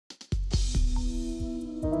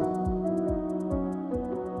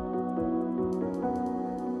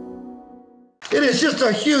It is just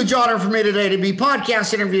a huge honor for me today to be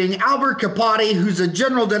podcast interviewing Albert Capati, who's a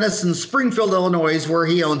general dentist in Springfield, Illinois, where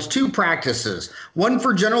he owns two practices, one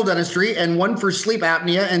for general dentistry and one for sleep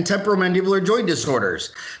apnea and temporomandibular joint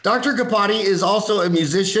disorders. Dr. Capati is also a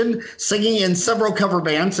musician, singing in several cover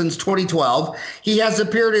bands since 2012. He has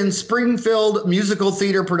appeared in Springfield musical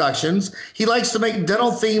theater productions. He likes to make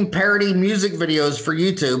dental-themed parody music videos for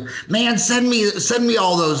YouTube. Man, send me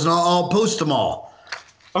all those and I'll post them all.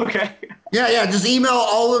 Okay. Yeah. Just email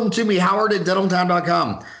all of them to me,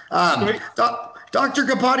 howard@dentaltown.com. Dr.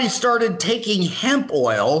 Capati started taking hemp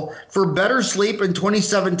oil for better sleep in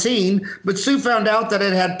 2017, but soon found out that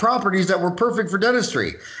it had properties that were perfect for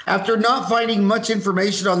dentistry. After not finding much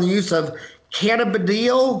information on the use of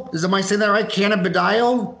cannabidiol, am I saying that right?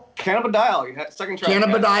 Cannabidiol? Cannabidiol, you had second try.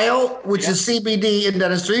 Cannabidiol, which is CBD in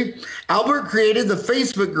dentistry. Albert created the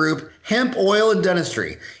Facebook group Hemp Oil in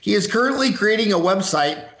Dentistry. He is currently creating a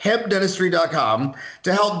website, hempdentistry.com,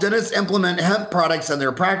 to help dentists implement hemp products in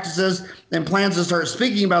their practices and plans to start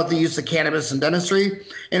speaking about the use of cannabis in dentistry.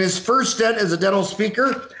 In his first stint as a dental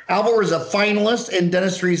speaker, Albert was a finalist in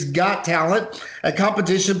Dentistry's Got Talent, a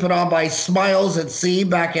competition put on by Smiles at Sea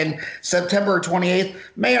back in September 28th.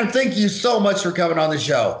 Man, thank you so much for coming on the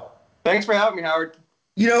show. Thanks for having me, Howard.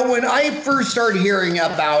 You know, when I first started hearing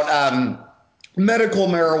about medical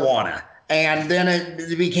marijuana, and then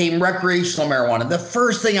it became recreational marijuana, the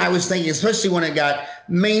first thing I was thinking, especially when it got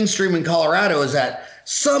mainstream in Colorado, is that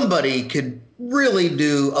somebody could really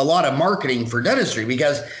do a lot of marketing for dentistry,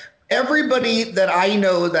 because everybody that I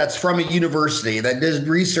know that's from a university that does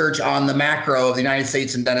research on the macro of the United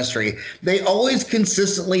States in dentistry, they always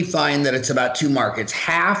consistently find that it's about two markets.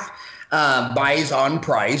 Half buys on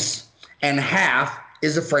price and half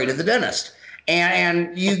is afraid of the dentist.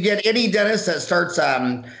 And you get any dentist that starts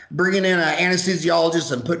bringing in an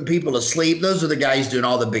anesthesiologist and putting people to sleep. Those are the guys doing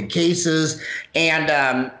all the big cases. And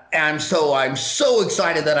so I'm so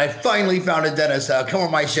excited that I finally found a dentist come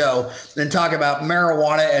on my show and talk about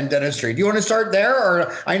marijuana and dentistry. Do you want to start there?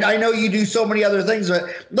 Or I know you do so many other things, but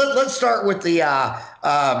let's start with the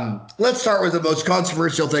most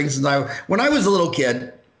controversial things. When I was a little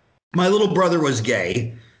kid, my little brother was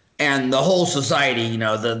gay. And the whole society, you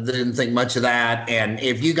know, they didn't think much of that. And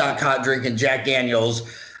if you got caught drinking Jack Daniels,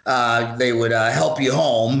 they would help you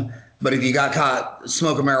home. But if you got caught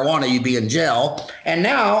smoking marijuana, you'd be in jail. And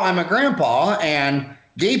now I'm a grandpa, and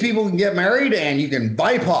gay people can get married, and you can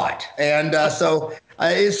buy pot. And so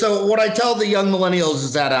what I tell the young millennials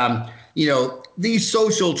is that, you know, these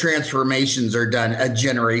social transformations are done a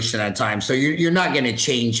generation at a time. So you're not going to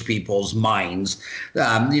change people's minds.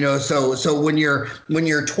 You know, so when you're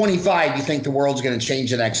 25, you think the world's going to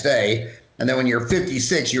change the next day. And then when you're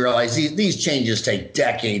 56, you realize these changes take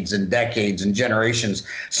decades and decades and generations.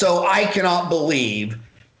 So I cannot believe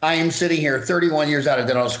I am sitting here 31 years out of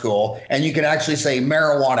dental school, and you can actually say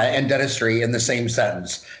marijuana and dentistry in the same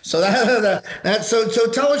sentence. So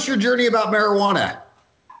so tell us your journey about marijuana.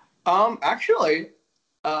 Actually,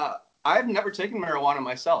 I've never taken marijuana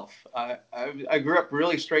myself. I grew up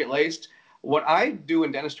really straight-laced. What I do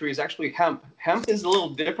in dentistry is actually hemp. Hemp is a little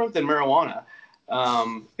different than marijuana.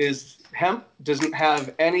 Hemp doesn't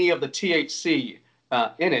have any of the THC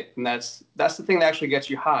in it, and that's the thing that actually gets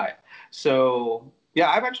you high. So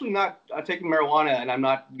yeah, I've actually not taken marijuana, and I'm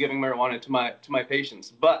not giving marijuana to my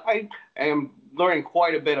patients, but I am learning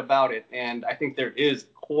quite a bit about it, and I think there is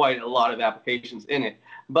quite a lot of applications in it.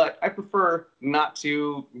 But I prefer not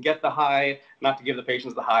to get the high, not to give the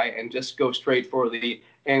patients the high, and just go straight for the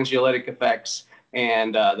anxiolytic effects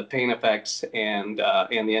and the pain effects and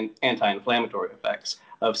the anti-inflammatory effects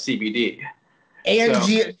of CBD.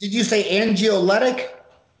 Did you say anxiolytic?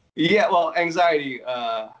 Yeah, well, anxiety,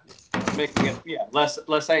 making it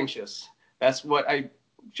less anxious. That's what I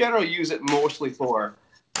generally use it mostly for.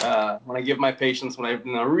 When I give my patients, when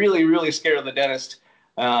I'm really, really scared of the dentist,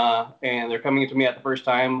 and they're coming to me at the first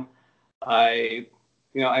time, I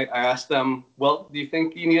ask them, well, do you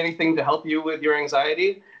think you need anything to help you with your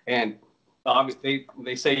anxiety? And obviously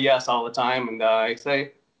they say yes all the time. And I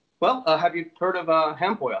say, well, have you heard of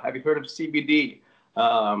hemp oil? Have you heard of CBD?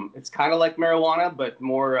 It's kind of like marijuana, but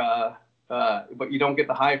more, but you don't get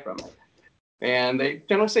the high from it. And they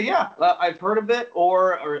generally say, yeah, I've heard of it,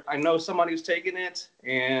 or I know somebody who's taken it,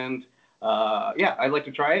 and yeah, I'd like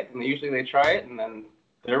to try it. And usually they try it, and then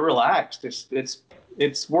they're relaxed.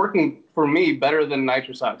 It's working for me better than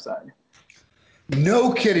nitrous oxide.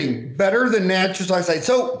 No kidding, better than nitrous oxide.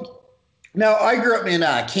 So now I grew up in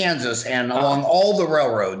Kansas, and along all the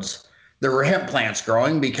railroads, there were hemp plants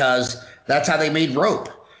growing because that's how they made rope.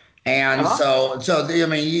 And Uh-huh. I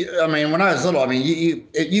mean, when I was little, I mean,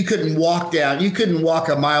 you couldn't walk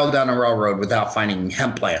a mile down a railroad without finding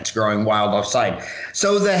hemp plants growing wild offside.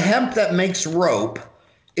 So the hemp that makes rope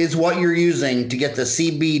is what you're using to get the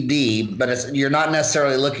CBD, but you're not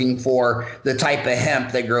necessarily looking for the type of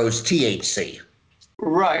hemp that grows THC.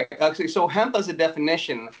 Right. Actually, so hemp as a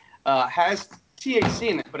definition has THC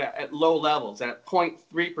in it, but at low levels, at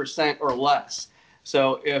 0.3% or less.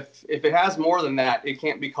 So if it has more than that, it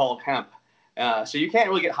can't be called hemp. So you can't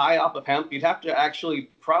really get high off of hemp. You'd have to actually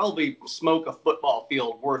probably smoke a football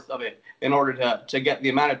field worth of it in order to get the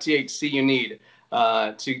amount of THC you need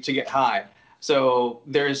to get high. So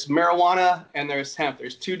there's marijuana and there's hemp.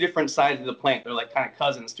 There's two different sides of the plant. They're like kind of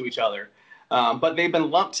cousins to each other, but they've been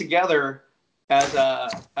lumped together as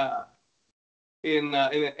in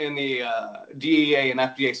the DEA and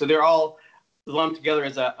FDA. So they're all lumped together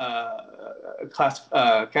as a class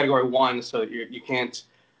category 1. So you can't.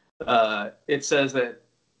 It says that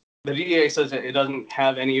the DEA says that it doesn't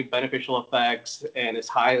have any beneficial effects and it's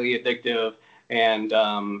highly addictive, and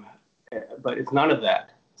but it's none of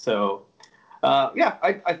that. So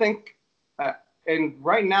I think. And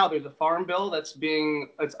right now, there's a farm bill it's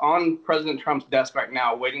on President Trump's desk right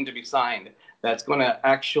now, waiting to be signed. That's going to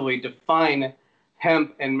actually define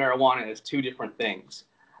hemp and marijuana as two different things,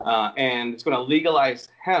 and it's going to legalize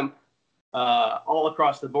hemp all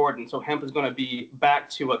across the board. And so hemp is going to be back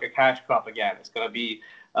to like a cash crop again. It's going to be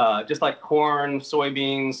just like corn,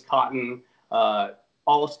 soybeans, cotton.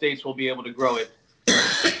 All states will be able to grow it,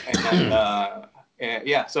 and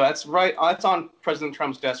yeah, so that's right. That's on President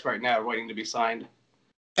Trump's desk right now, waiting to be signed.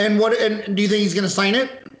 And do you think he's going to sign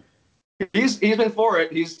it? He's been for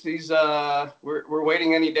it. We're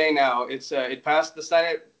waiting any day now. It passed the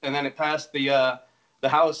Senate and then it passed the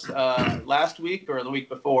House last week or the week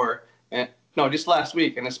before. And no, just last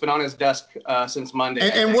week, and it's been on his desk since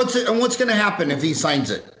Monday. And what's going to happen if he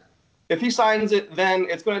signs it? If he signs it, then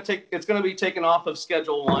it's going to be taken off of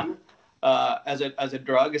Schedule 1 as a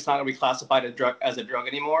drug. It's not going to be classified as a drug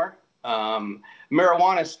anymore.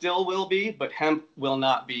 Marijuana still will be, but hemp will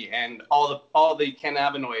not be, and all the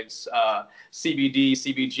cannabinoids, CBD,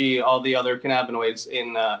 CBG, all the other cannabinoids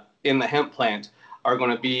in the hemp plant are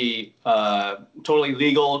going to be totally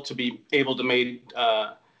legal to be able to made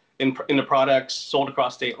into products sold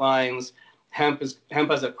across state lines. Hemp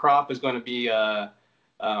as a crop is going to be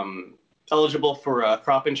eligible for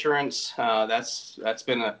crop insurance. That's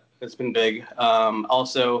been big.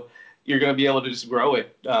 Also, you're going to be able to just grow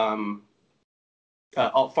it.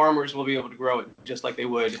 All farmers will be able to grow it just like they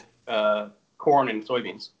would corn and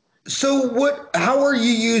soybeans. So how are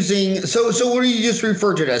you using, so what do you just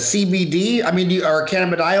refer to it as, CBD? I mean, or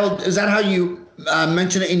cannabidiol? Is that how you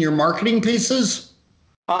mention it in your marketing pieces?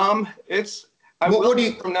 From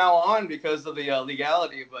now on because of the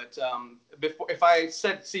legality, but if I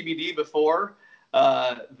said CBD before,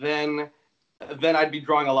 then I'd be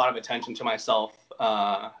drawing a lot of attention to myself.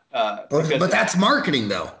 But that's marketing,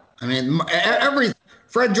 though. I mean,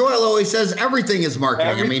 Fred Joyle always says everything is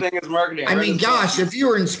marketing. Everything is marketing. I mean, gosh, if you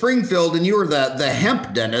were in Springfield and you were the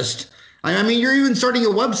hemp dentist, I mean, you're even starting a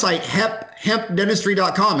website,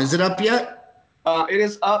 hempdentistry.com. Is it up yet? It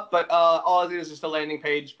is up, but all it is just a landing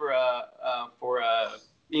page for a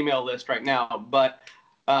email list right now. But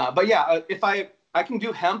yeah, if I can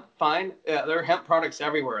do hemp, fine. There are hemp products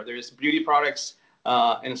everywhere. There's beauty products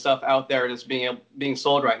and stuff out there that's being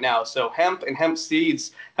sold right now. So hemp and hemp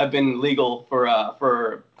seeds have been legal for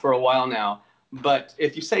a while now. But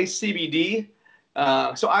if you say CBD,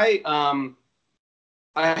 so I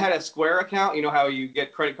had a Square account. You know how you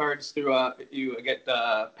get credit cards through you get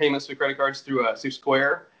payments through credit cards through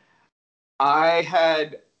Square. I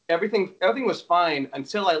had everything was fine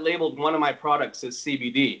until I labeled one of my products as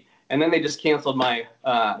CBD, and then they just canceled my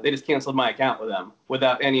account with them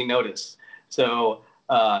without any notice. So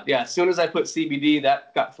yeah, as soon as I put CBD,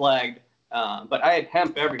 that got flagged. But I had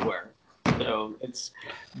hemp everywhere. So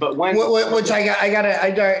which I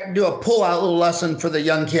gotta do a pull-out little lesson for the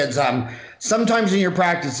young kids. Sometimes in your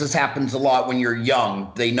practice, this happens a lot when you're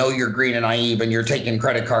young. They know you're green and naive and you're taking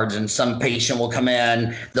credit cards, and some patient will come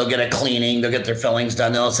in, they'll get a cleaning, they'll get their fillings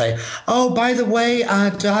done. They'll say, oh, by the way,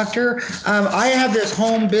 doctor, I have this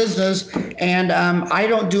home business and I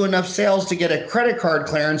don't do enough sales to get a credit card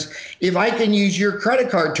clearance. If I can use your credit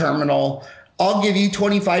card terminal, I'll give you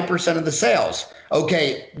 25% of the sales.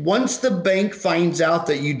 Okay, once the bank finds out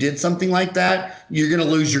that you did something like that, you're going to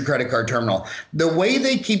lose your credit card terminal. The way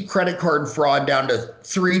they keep credit card fraud down to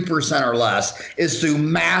 3% or less is through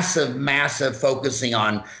massive focusing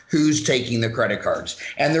on who's taking the credit cards.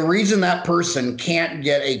 And the reason that person can't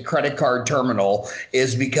get a credit card terminal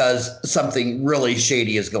is because something really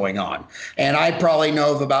shady is going on. And I probably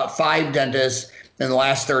know of about 5 dentists in the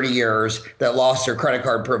last 30 years that lost their credit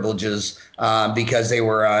card privileges because they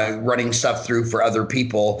were running stuff through for other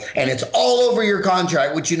people. And it's all over your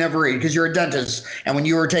contract, which you never read because you're a dentist. And when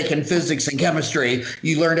you were taking physics and chemistry,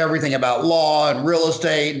 you learned everything about law and real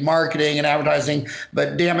estate, and marketing and advertising.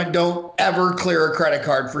 But damn it, don't ever clear a credit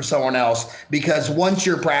card for someone else, because once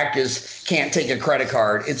your practice can't take a credit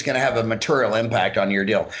card, it's going to have a material impact on your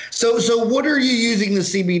deal. So what are you using the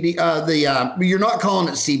CBD? You're not calling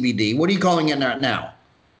it CBD. What are you calling it now?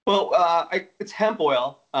 Well, it's hemp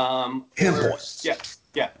oil. Hemp oil.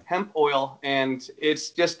 Yeah, hemp oil, and it's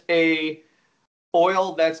just a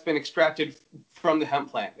oil that's been extracted from the hemp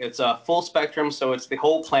plant. It's a full spectrum, so it's the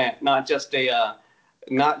whole plant, not just a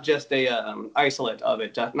isolate of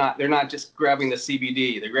it. They're not just grabbing the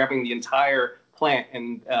CBD; they're grabbing the entire plant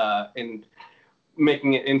and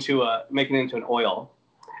making it into an oil.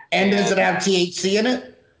 And does it have THC in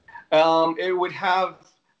it? It would have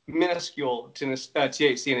minuscule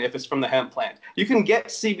THC in it if it's from the hemp plant. You can get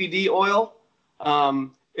CBD oil.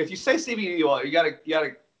 If you say CBD oil, you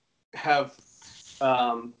gotta have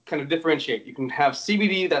kind of differentiate. You can have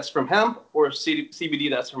CBD that's from hemp or CBD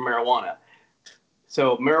that's from marijuana.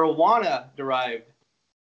 So marijuana-derived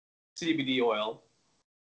CBD oil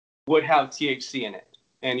would have THC in it,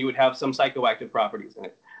 and you would have some psychoactive properties in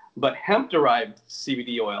it. But hemp-derived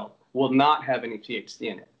CBD oil will not have any THC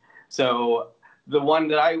in it. So the one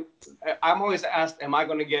that I'm always asked, am I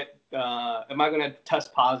going to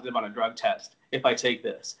test positive on a drug test if I take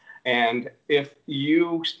this? And if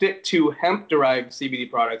you stick to hemp-derived CBD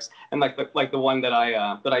products, and like the one that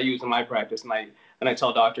I use in my practice, and I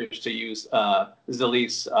tell doctors to use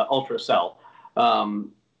Zelease Ultracell,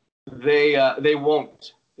 they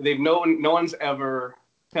won't. No one's ever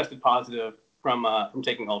tested positive from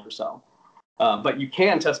taking Ultracell, but you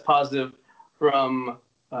can test positive from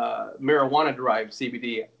marijuana-derived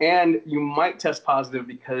CBD, and you might test positive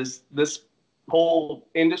because this whole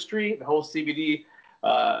industry, the whole CBD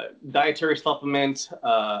dietary supplement,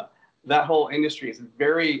 that whole industry is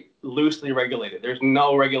very loosely regulated. There's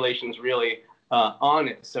no regulations really on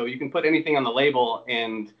it, so you can put anything on the label,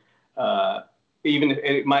 and even if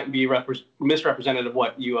it might be misrepresentative of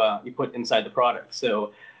what you put inside the product.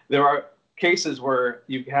 So there are cases where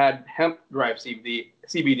you've had hemp-derived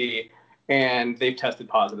CBD and they've tested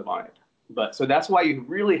positive on it. But so that's why you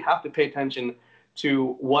really have to pay attention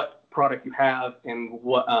to what product you have and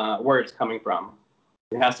where it's coming from.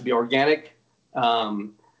 It has to be organic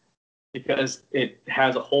because it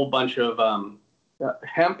has a whole bunch of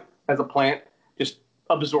hemp as a plant just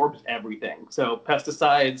absorbs everything. So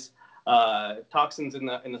pesticides, toxins in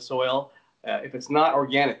the soil. If it's not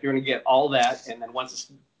organic, you're going to get all that, and then once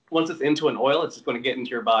it's into an oil, it's just going to get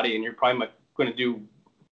into your body, and you're probably going to do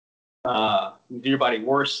your body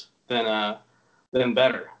worse than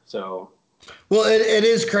better. So, well, it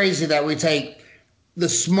is crazy that we take the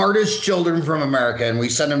smartest children from America and we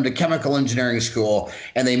send them to chemical engineering school,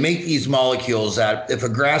 and they make these molecules that if a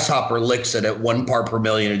grasshopper licks it at 1 part per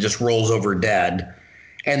million, it just rolls over dead.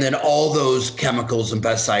 And then all those chemicals and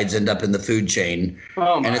pesticides end up in the food chain.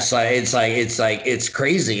 Oh my. And it's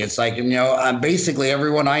crazy. It's like, basically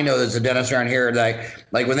everyone I know that's a dentist around here,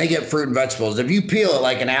 like when they get fruit and vegetables, if you peel it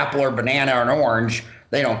like an apple or banana or an orange,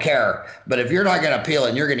 they don't care. But if you're not going to peel it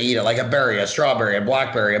and you're going to eat it like a berry, a strawberry, a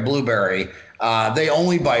blackberry, a blueberry, they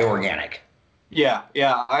only buy organic. Yeah.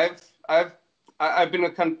 I'm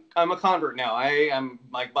a convert now. I'm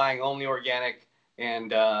like buying only organic.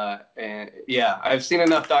 And yeah, I've seen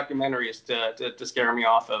enough documentaries to scare me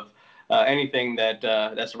off of anything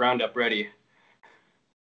that's Roundup ready.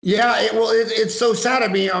 Yeah, it's so sad. I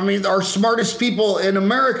mean, our smartest people in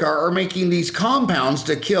America are making these compounds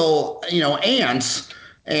to kill, ants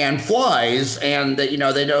and flies, and that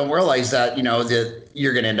they don't realize that that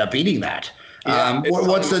you're going to end up eating that. Yeah,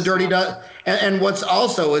 what's the dirty dust? And what's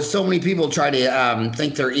also is so many people try to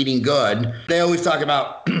think they're eating good. They always talk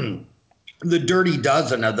about the dirty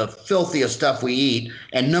dozen of the filthiest stuff we eat,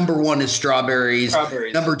 and number 1 is strawberries.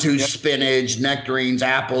 Number 2, yep. Spinach, nectarines,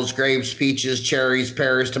 apples, grapes, peaches, cherries,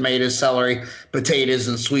 pears, tomatoes, celery, potatoes,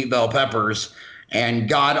 and sweet bell peppers. And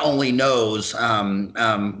God only knows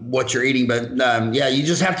what you're eating, but yeah, you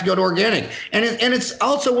just have to go to organic. And it's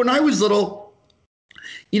also, when I was little,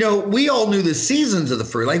 you know, we all knew the seasons of the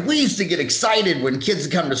fruit. Like we used to get excited when kids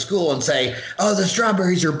would come to school and say, "Oh, the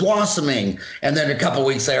strawberries are blossoming," and then a couple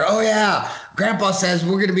weeks later, "Oh yeah, Grandpa says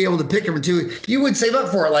we're going to be able to pick them too." You would save up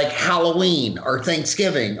for it like Halloween or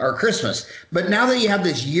Thanksgiving or Christmas. But now that you have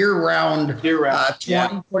this year-round,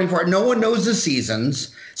 2024, no one knows the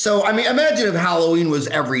seasons. So I mean, imagine if Halloween was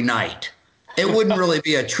every night. It wouldn't really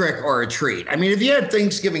be a trick or a treat. I mean, if you had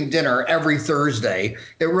Thanksgiving dinner every Thursday,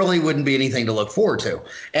 it really wouldn't be anything to look forward to.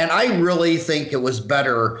 And I really think it was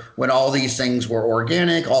better when all these things were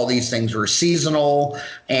organic, all these things were seasonal.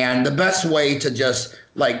 And the best way to just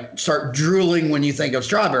like start drooling when you think of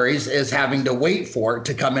strawberries is having to wait for it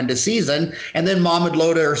to come into season. And then mom would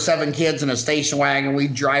load her 7 kids in a station wagon.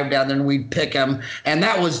 We'd drive down there and we'd pick them. And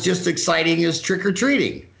that was just exciting as trick or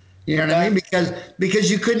treating. You know what I mean?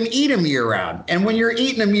 Because you couldn't eat them year round. And when you're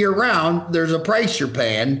eating them year round, there's a price you're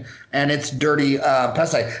paying, and it's dirty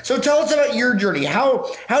pesticide. So tell us about your journey. How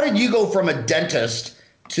did you go from a dentist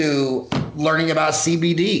to learning about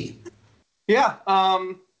CBD? Yeah.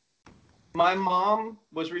 My mom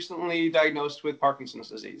was recently diagnosed with Parkinson's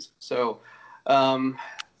disease. So my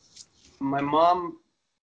mom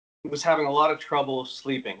was having a lot of trouble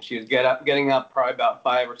sleeping. She was getting up probably about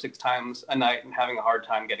 5 or 6 times a night and having a hard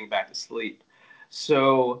time getting back to sleep.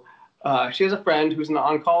 So she has a friend who's an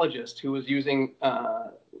oncologist who was using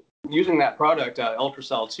that product,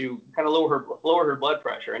 Ultracell, to kind of lower her blood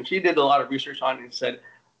pressure. And she did a lot of research on it and said,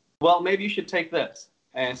 well, maybe you should take this.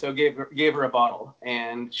 And so gave her a bottle.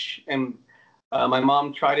 And my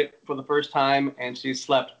mom tried it for the first time, and she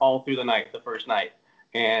slept all through the night, the first night.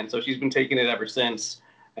 And so she's been taking it ever since.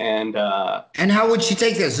 And how would she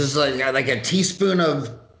take this? Is like a teaspoon,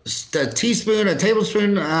 a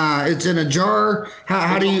tablespoon? It's in a jar.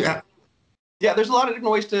 How do you? Yeah, there's a lot of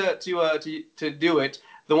different ways to do it.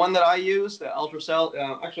 The one that I use, the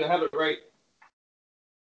Ultracell, actually I have it right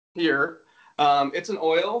here. It's an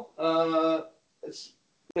oil. It's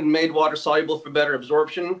been made water soluble for better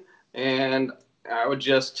absorption, and I would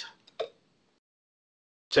just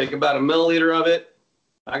take about a milliliter of it.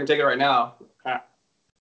 I can take it right now.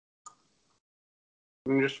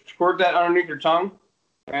 You can just squirt that underneath your tongue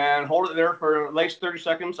and hold it there for at least 30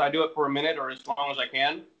 seconds. I do it for a minute or as long as I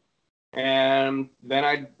can. And then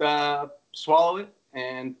I swallow it.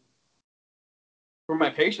 And for my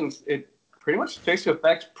patients, it pretty much takes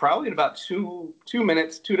effect probably in about 2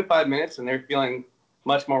 minutes, 2 to 5 minutes, and they're feeling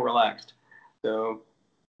much more relaxed. So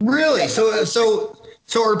really?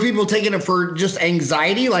 So are people taking it for just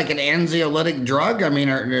anxiety, like an anxiolytic drug? I mean,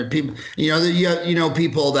 are people,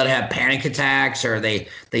 people that have panic attacks, or they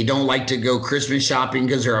don't like to go Christmas shopping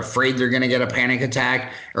because they're afraid they're going to get a panic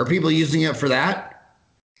attack? Are people using it for that?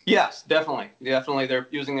 Yes, definitely. They're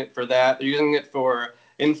using it for that. They're using it for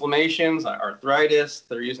inflammations, arthritis.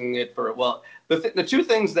 They're using it for, well, the 2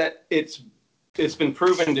 things that it's been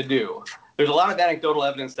proven to do. There's a lot of anecdotal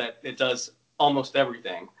evidence that it does almost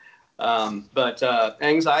everything, but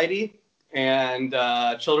anxiety and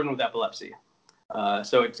children with epilepsy.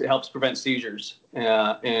 So it helps prevent seizures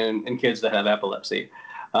in kids that have epilepsy.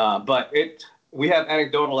 But we have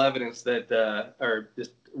anecdotal evidence that are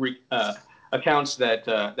just accounts that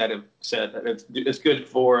have said that it's good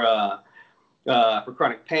for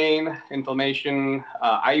chronic pain, inflammation.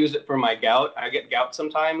 I use it for my gout. I get gout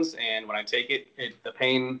sometimes, and when I take it, the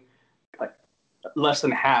pain less than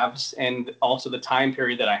halves, and also the time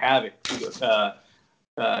period that I have it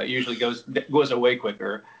usually goes away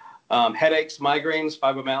quicker. Headaches, migraines,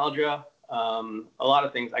 fibromyalgia, a lot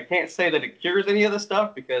of things. I can't say that it cures any of the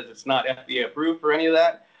stuff because it's not FDA approved for any of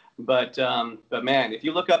that. But man, if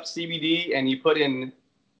you look up CBD and you put in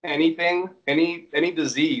anything, any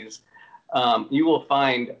disease, you will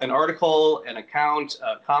find an article, an account,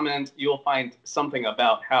 a comment. You will find something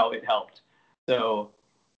about how it helped. So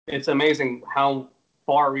it's amazing how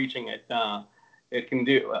far-reaching it can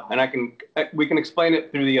do, and we can explain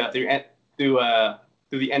it through the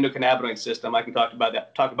endocannabinoid system. I can talk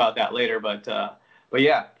about that later, but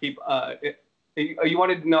yeah, you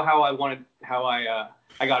wanted to know how I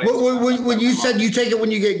got it. When you said you take it when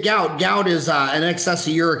you get gout is an excess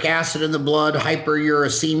of uric acid in the blood,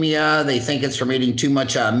 hyperuricemia. They think it's from eating too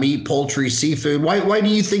much meat, poultry, seafood. Why do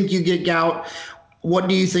you think you get gout? What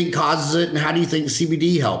do you think causes it, and how do you think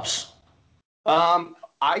CBD helps?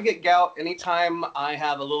 I get gout anytime I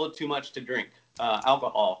have a little too much to drink,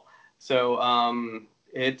 alcohol. So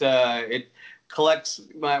it collects,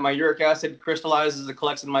 my uric acid crystallizes, it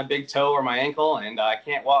collects in my big toe or my ankle, and I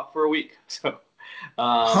can't walk for a week. So,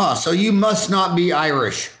 so you must not be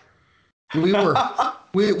Irish. We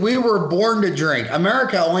were born to drink.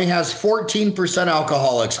 America only has 14%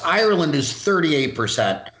 alcoholics. Ireland is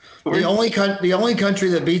 38%. The only country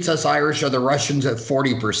that beats us Irish are the Russians at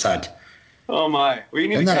 40%. Oh my, we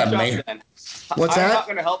need Isn't to that catch amazing? up then. What's I'm that? not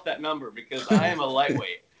going to help that number because I am a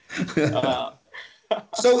lightweight.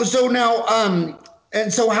 So now,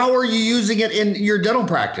 and so how are you using it in your dental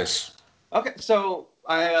practice? Okay, so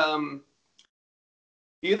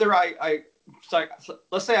either so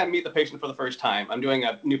let's say I meet the patient for the first time. I'm doing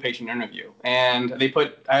a new patient interview, and I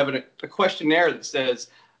have a questionnaire that says,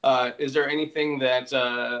 is there anything that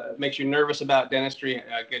makes you nervous about dentistry,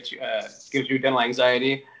 gives you dental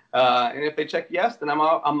anxiety? And if they check yes, then I'm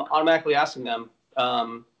automatically asking them,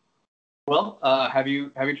 have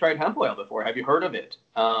you tried hemp oil before? Have you heard of it?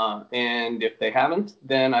 And if they haven't,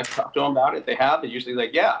 then I talk to them about it. If they have, they're usually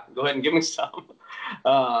like, yeah, go ahead and give me some.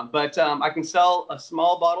 But I can sell a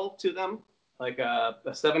small bottle to them, like a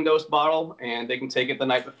 7-dose bottle, and they can take it the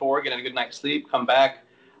night before, get a good night's sleep, come back.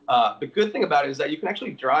 The good thing about it is that you can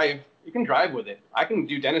actually drive. You can drive with it. I can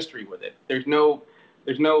do dentistry with it. It's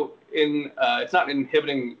not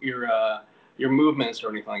inhibiting your movements or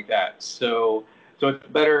anything like that. So it's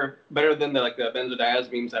better than the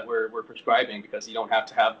benzodiazepines that we're prescribing, because you don't have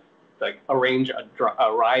to arrange a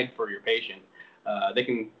ride for your patient. They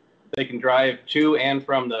can drive to and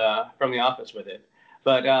from the office with it.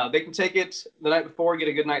 But they can take it the night before, get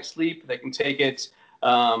a good night's sleep. They can take it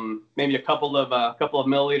maybe a couple of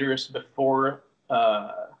milliliters before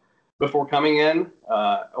coming in,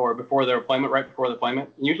 or before their appointment, right before the appointment.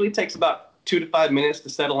 It usually takes about 2 to 5 minutes to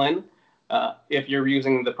settle in, if you're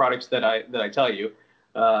using the products that I tell you.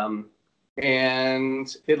 And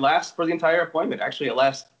it lasts for the entire appointment. Actually, it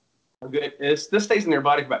lasts this stays in their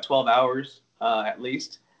body for about 12 hours at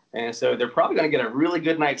least. And so they're probably going to get a really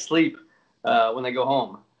good night's sleep when they go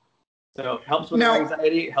home. So it helps with their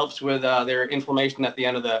anxiety, it helps with their inflammation at the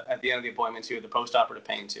end of the appointment too, the post-operative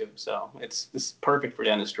pain too. So it's perfect for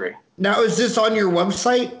dentistry. Now, is this on your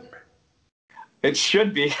website? It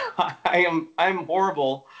should be. I'm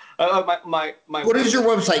horrible. My What is your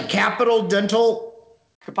website? Capital Dental.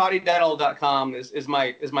 CapatiDental.com is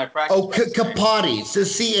my practice. Oh, Capati. It's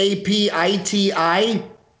CAPITI.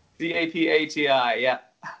 CAPATI, yeah.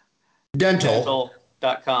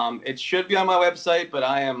 Dental.com. It should be on my website, but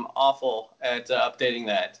I am awful at updating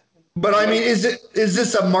that. But I mean, is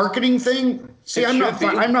this a marketing thing? See, I'm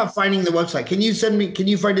not finding the website. Can you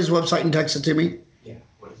find his website and text it to me? Yeah.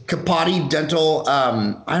 Capati Dental.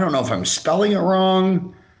 I don't know if I'm spelling it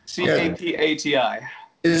wrong. CAPATI.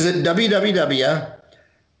 Is it www.CAP?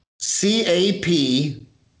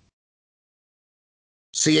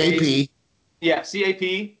 Yeah,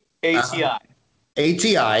 CAPATI.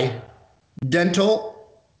 ATI dental.com.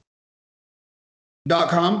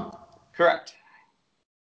 Correct.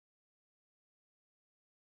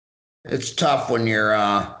 It's tough when you're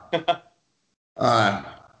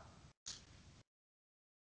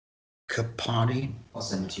Capati. I'll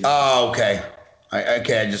send it to you. Oh, okay. I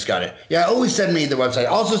just got it. Yeah, always send me the website.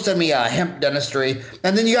 Also send me Hemp Dentistry.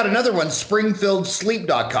 And then you got another one,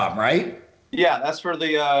 springfieldsleep.com, right? Yeah, that's for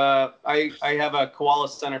the I have a koala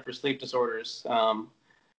center for sleep disorders.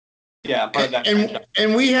 Yeah, part of that.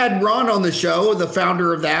 And we had Ron on the show, the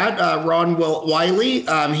founder of that, Ron Wiley.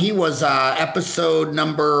 He was episode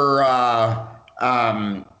number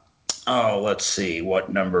let's see,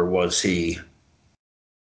 what number was he?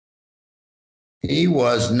 He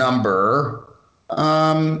was number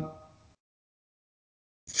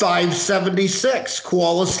 576,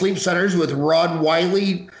 Koala Sleep Centers with Ron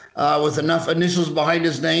Wiley, with enough initials behind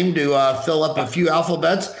his name to fill up a few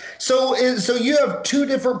alphabets. So you have two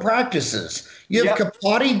different practices. You have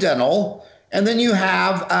Capati Dental, and then you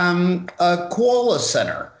have a Koala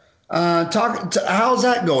Center. How's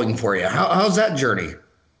that going for you? How's that journey?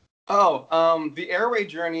 The Airway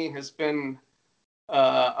journey has been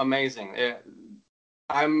amazing.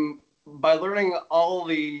 By learning all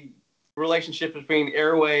the relationship between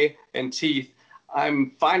airway and teeth,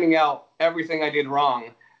 I'm finding out everything I did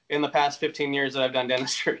wrong in the past 15 years that I've done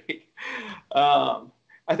dentistry. I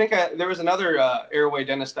think there was another airway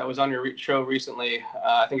dentist that was on your show recently.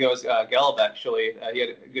 I think it was Gelb, actually. He had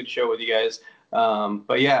a good show with you guys.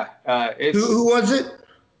 But yeah, who was it?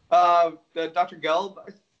 Dr. Gelb, I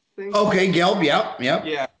think. Okay, Gelb. Yep.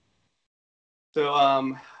 Yeah.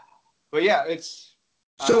 So, but yeah, it's.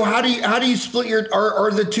 So how do you split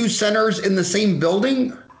are the two centers in the same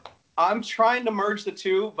building? I'm trying to merge the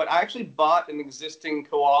two, but I actually bought an existing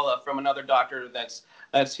koala from another doctor that's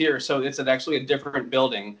here, so it's actually a different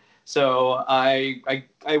building. So I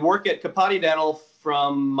work at Capati Dental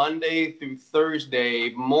from Monday through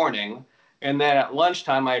Thursday morning, and then at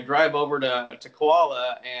lunchtime I drive over to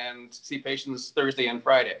Koala and see patients Thursday and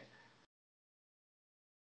Friday.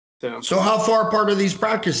 So how far apart are these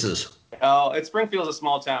practices? Oh, Springfield's a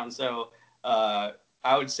small town, so I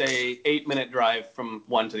would say 8-minute drive from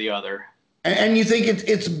one to the other. And you think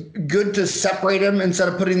it's good to separate them instead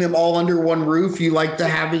of putting them all under one roof? You like to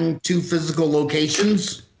having two physical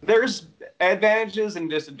locations? There's advantages and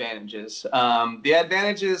disadvantages. The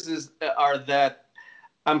advantages are that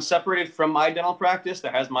I'm separated from my dental practice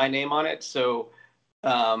that has my name on it. So,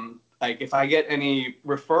 like if I get any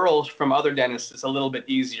referrals from other dentists, it's a little bit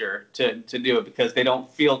easier to do it because they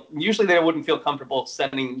wouldn't feel comfortable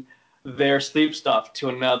sending their sleep stuff to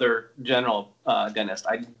another general dentist.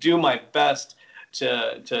 I do my best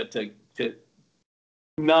to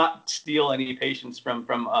not steal any patients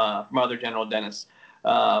from other general dentists.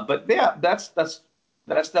 But yeah, that's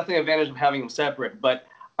definitely an advantage of having them separate. But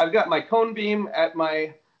I've got my cone beam at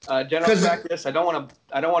my general practice. I don't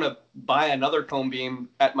want to buy another cone beam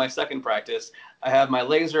at my second practice. I have my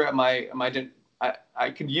laser at my I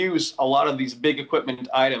could use a lot of these big equipment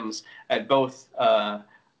items at both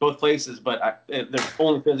places, but they're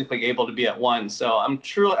only physically able to be at one. So I'm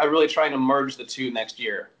really trying to merge the two next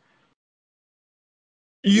year.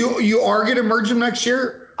 You are going to merge them next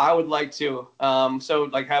year? I would like to. So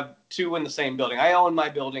like have two in the same building. I own my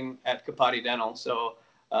building at Capati Dental, so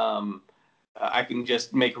I can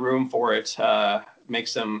just make room for it, make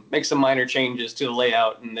some minor changes to the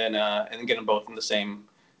layout, and then get them both in the same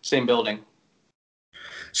building.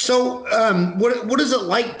 So, what is it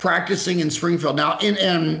like practicing in Springfield now?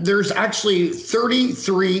 And there's actually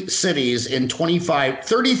 33 cities in 25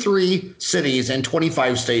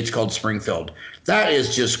 states called Springfield. That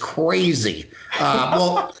is just crazy.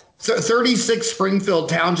 36 Springfield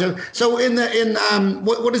Township. So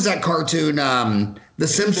what is that cartoon? The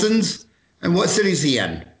Simpsons. And what city is he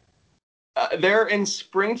in? They're in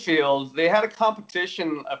Springfield. They had a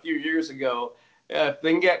competition a few years ago. They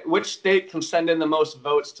can get which state can send in the most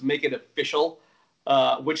votes to make it official,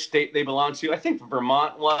 which state they belong to. I think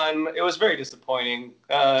Vermont won. It was very disappointing.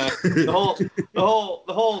 The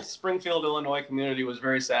whole Springfield, Illinois community was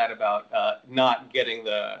very sad about not getting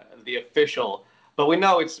the official. But we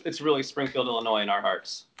know it's really Springfield, Illinois in our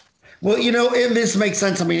hearts. Well, this makes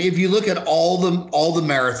sense. I mean, if you look at all the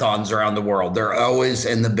marathons around the world, they're always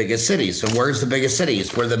in the biggest cities. So where's the biggest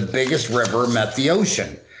cities? Where the biggest river met the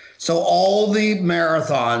ocean. So all the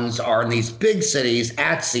marathons are in these big cities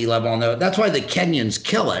at sea level. And that's why the Kenyans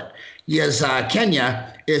kill it. Yes,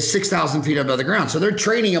 Kenya is 6,000 feet above the ground. So they're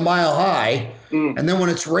training a mile high. And then when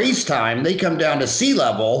it's race time, they come down to sea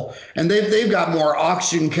level, and they've got more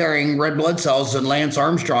oxygen-carrying red blood cells than Lance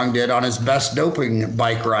Armstrong did on his best doping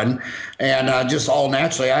bike run, and just all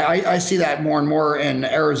naturally. I see that more and more in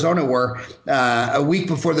Arizona, where a week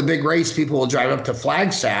before the big race, people will drive up to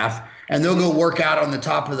Flagstaff, and they'll go work out on the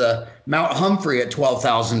top of the Mount Humphrey at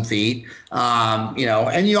 12,000 feet. And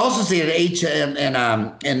you also see it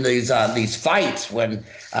in these fights when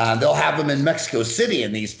they'll have them in Mexico City,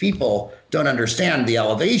 and these people don't understand the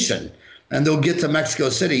elevation, and they'll get to Mexico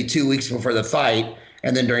City 2 weeks before the fight,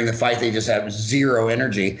 and then during the fight they just have zero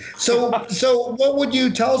energy. So what would you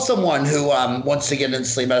tell someone who wants to get into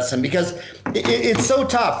sleep medicine, because it's so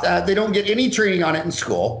tough? They don't get any training on it in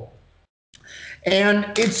school. And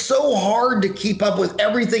it's so hard to keep up with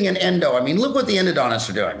everything in endo. I mean, look what the endodontists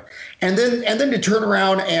are doing. And then to turn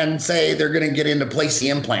around and say they're going to get into placing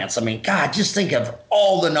implants. I mean, God, just think of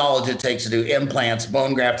all the knowledge it takes to do implants,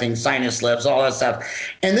 bone grafting, sinus lifts, all that stuff.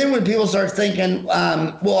 And then when people start thinking,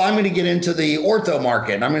 well, I'm going to get into the ortho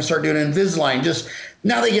market, and I'm going to start doing Invisalign, just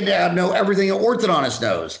now they get to know everything an orthodontist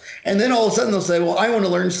knows. And then all of a sudden they'll say, well, I want to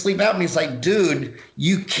learn sleep apnea. It's like, dude,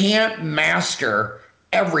 you can't master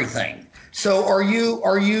everything. So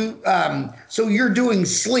so you're doing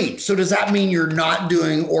sleep. So does that mean you're not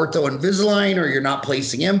doing ortho Invisalign, or you're not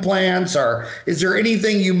placing implants, or is there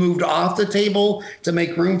anything you moved off the table to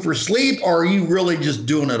make room for sleep, or are you really just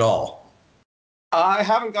doing it all? I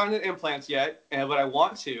haven't gotten to implants yet, but I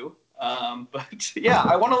want to. But yeah,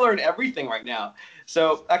 I want to learn everything right now.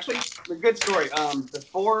 So actually, a good story.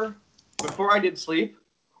 Before I did sleep,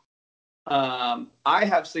 I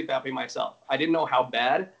have sleep apnea myself. I didn't know how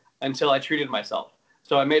bad until I treated myself.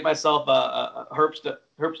 So I made myself a herb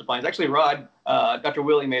appliance. Actually, Rod, Dr.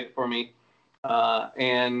 Willie made it for me.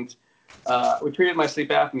 And we treated my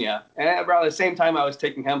sleep apnea. And around the same time I was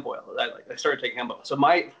taking hemp oil. I started taking hemp oil. So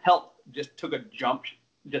my health just took a jump,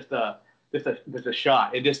 just a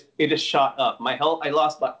shot. It just shot up. My health, I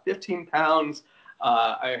lost about 15 pounds.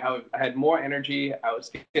 I had more energy. I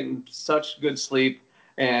was getting such good sleep.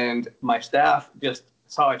 And my staff just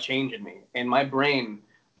saw a change in me. And my brain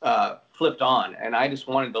flipped on, and I just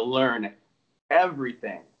wanted to learn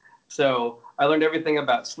everything. So I learned everything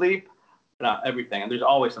about sleep. not everything, and there's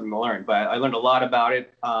always something to learn. But I learned a lot about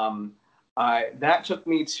it. That took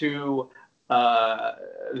me to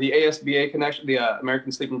the ASBA connection, the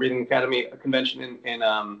American Sleep and Breathing Academy convention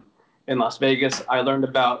in Las Vegas. I learned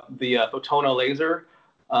about the Photona laser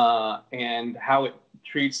and how it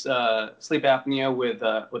treats sleep apnea with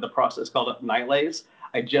a process called night lays.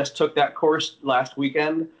 I just took that course last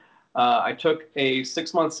weekend. I took a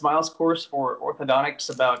 6-month Smiles course for orthodontics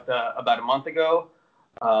about a month ago.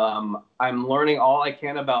 I'm learning all I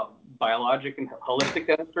can about biologic and holistic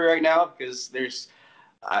dentistry right now because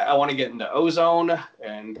I want to get into ozone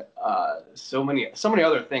and so many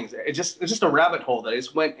other things. It's just a rabbit hole that I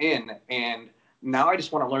just went in, and now I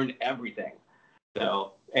just want to learn everything.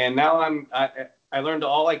 So, and now I learned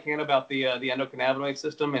all I can about the endocannabinoid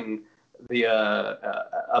system and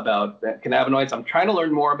about cannabinoids. I'm trying to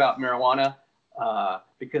learn more about marijuana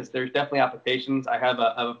because there's definitely applications. I have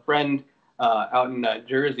a friend out in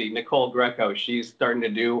Jersey, Nicole Greco. She's starting to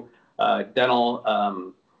do dental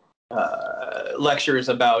lectures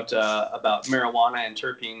about marijuana and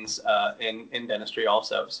terpenes in dentistry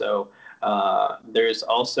also. So there's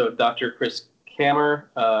also Dr. Chris Kammer.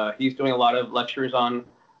 He's doing a lot of lectures on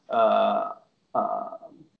the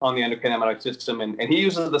endocannabinoid system, and he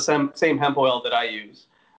uses the same hemp oil that I use.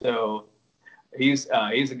 So he's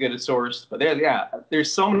a good source. But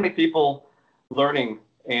there's so many people learning,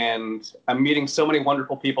 and I'm meeting so many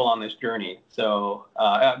wonderful people on this journey. So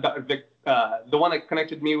Vic, the one that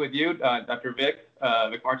connected me with you, Dr. Vic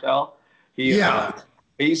Martel,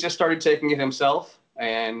 he's just started taking it himself,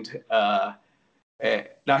 and not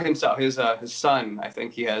himself, his son. I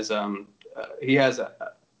think he has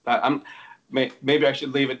maybe I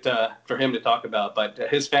should leave it for him to talk about, but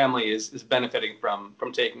his family is benefiting from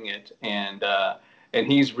taking it, and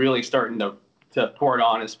he's really starting to pour it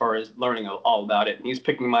on as far as learning all about it. And he's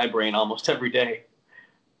picking my brain almost every day.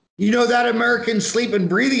 You know, that American Sleep and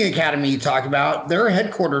Breathing Academy you talked about, they're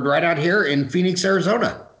headquartered right out here in Phoenix,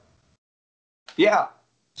 Arizona. Yeah.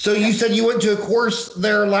 So you said you went to a course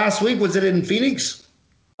there last week. Was it in Phoenix?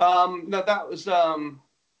 No, that was the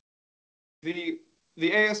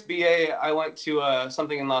ASBA. I went to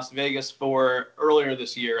something in Las Vegas for earlier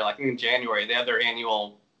this year, like in January. They had their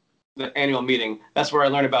annual meeting. That's where I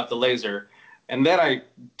learned about the laser. And then I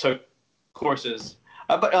took courses.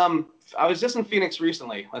 But I was just in Phoenix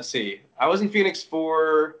recently. Let's see. I was in Phoenix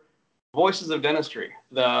for Voices of Dentistry.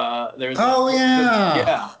 Yeah.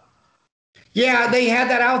 Yeah, they had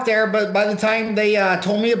that out there, but by the time they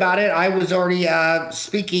told me about it, I was already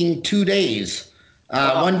speaking 2 days.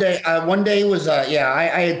 One day was I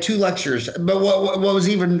had 2 lectures. But what was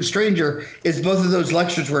even stranger is both of those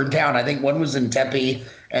lectures were in town. I think one was in Tempe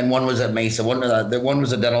and one was at Mesa. One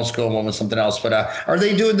was a dental school and one was something else. But are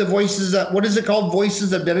they doing the Voices? What is it called?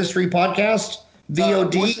 Voices of Dentistry podcast?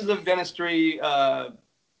 VOD? Voices of Dentistry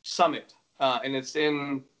Summit, and it's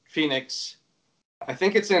in Phoenix. I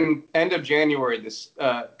think it's in end of January. This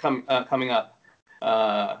coming up.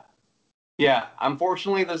 Yeah,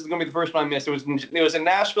 unfortunately, this is going to be the first one I missed. It was in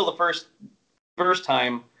Nashville the first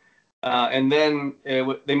time, and then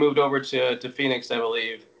they moved over to Phoenix, I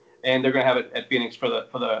believe, and they're going to have it at Phoenix for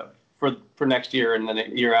next year and then a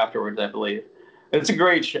year afterwards, I believe. It's a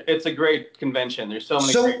great convention. There's so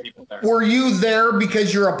many great people there. Were you there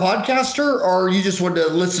because you're a podcaster, or you just wanted to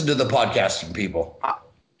listen to the podcasting people?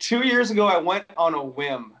 2 years ago, I went on a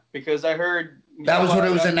whim because I heard that was when it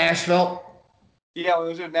was in Nashville. Yeah, when it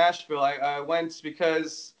was in Nashville, I went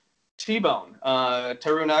because T-Bone,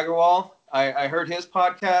 Tarun Agarwal, I heard his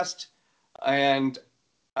podcast, and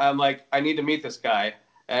I'm like, I need to meet this guy.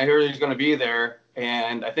 And I heard he's going to be there,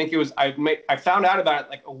 and I think I found out about it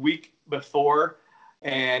like a week before,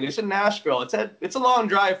 and it's in Nashville. It's a long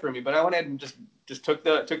drive for me, but I went ahead and just took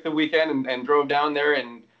the weekend and drove down there,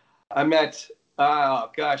 and I met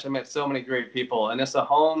so many great people. Anissa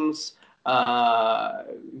Holmes,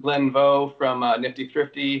 Glenn Vo from Nifty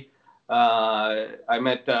Thrifty. I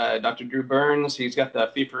met Dr. Drew Burns. He's got the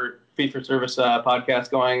Fee for Service podcast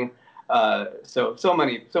going. So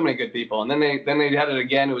many good people. And then they had it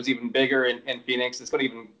again. It was even bigger in Phoenix. It's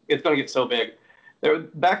going to get so big.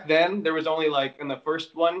 Back then there was only like in the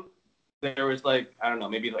first one there was like, I don't know,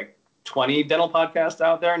 maybe like 20 dental podcasts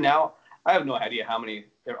out there. Now I have no idea how many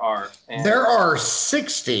there are. And there are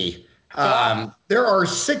 60. There are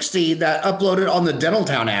 60 that uploaded on the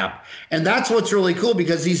Dentaltown app. And that's what's really cool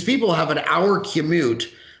because these people have an hour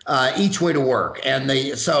commute each way to work. And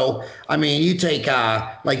you take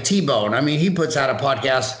like T-Bone. I mean, he puts out a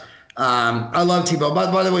podcast. I love T-Bone.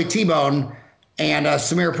 By the way, T-Bone and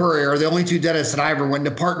Samir Puri are the only 2 dentists that I ever went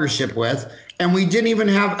into partnership with. and we didn't even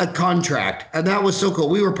have a contract. And that was so cool.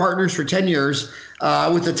 We were partners for 10 years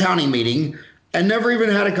with the Townie meeting and never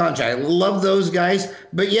even had a contract. Love those guys.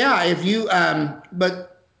 But yeah, if you,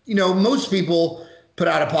 most people put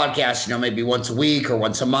out a podcast, maybe once a week or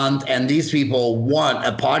once a month. And these people want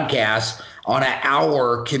a podcast on an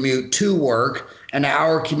hour commute to work, an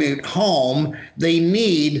hour commute home. They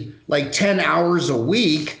need like 10 hours a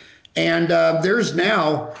week. And there's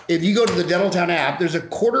now, if you go to the Dentaltown app, there's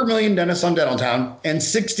 250,000 dentists on Dentaltown, and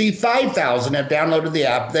 65,000 have downloaded the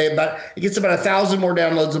app. It gets about 1,000 more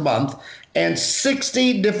downloads a month, and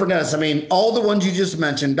 60 different dentists. I mean, all the ones you just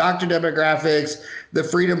mentioned: Dr. Demographics, the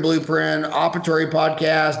Freedom Blueprint, Operatory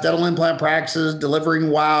Podcast, Dental Implant Practices, Delivering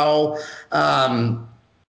Wow,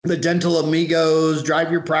 the Dental Amigos,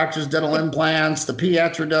 Drive Your Practice Dental Implants, the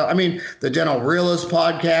the Dental Realist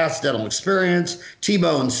Podcast, Dental Experience,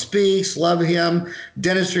 T-Bone Speaks, love him,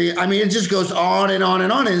 Dentistry. I mean, it just goes on and on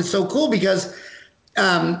and on. And it's so cool because,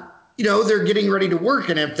 they're getting ready to work.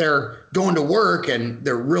 And if they're going to work and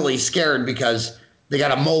they're really scared because they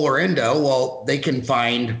got a molar endo, well, they can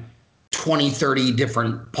find 20, 30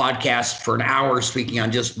 different podcasts for an hour speaking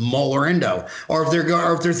on just molar endo. Or if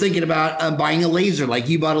they're thinking about buying a laser, like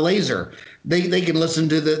you bought a laser, they can listen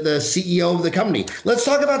to the CEO of the company. Let's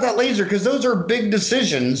talk about that laser, because those are big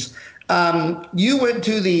decisions. You went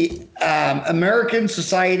to the American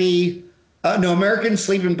Sleep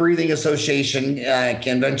and Breathing Association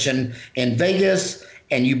convention in Vegas,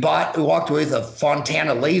 and you walked away with a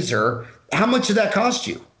Fontana laser. How much did that cost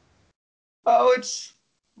you? Oh,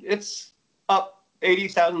 it's up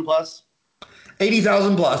 80,000 plus.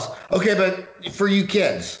 80,000 plus. Okay, but for you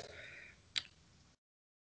kids,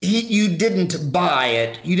 you didn't buy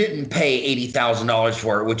it. You didn't pay $80,000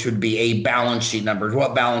 for it, which would be a balance sheet number.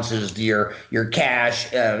 What balances your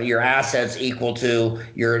cash, your assets equal to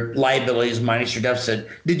your liabilities minus your deficit?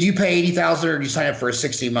 Did you pay $80,000, or did you sign up for a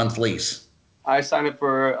 60-month lease? I signed up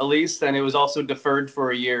for a lease, and it was also deferred for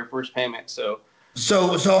a year, first payment. So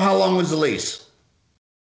how long was the lease?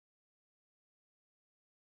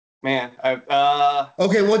 Man,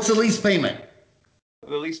 okay, what's the lease payment?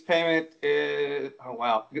 The lease payment is, oh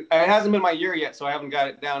wow, it hasn't been my year yet, so I haven't got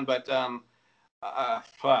it down. But I'm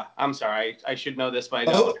sorry, I should know this, but I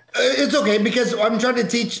don't. It's okay, because I'm trying to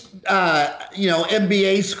teach,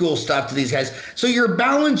 MBA school stuff to these guys. So your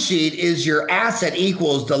balance sheet is your asset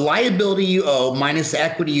equals the liability you owe minus the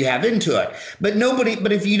equity you have into it. But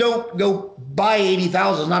if you don't go buy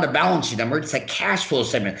 80,000, it's not a balance sheet number, it's a cash flow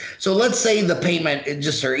statement. So let's say the payment,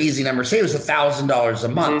 just our easy number, say it was $1,000 a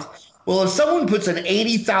month. Mm-hmm. Well, if someone puts an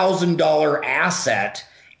 $80,000 asset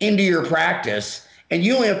into your practice, and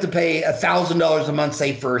you only have to pay $1,000 a month,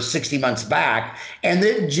 say for 60 months back, and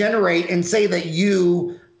then say that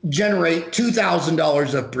you generate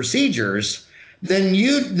 $2,000 of procedures, then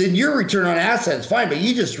your return on assets fine, but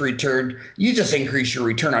you just increase your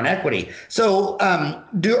return on equity. So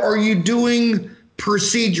are you doing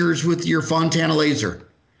procedures with your Fontana laser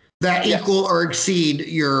that equal or exceed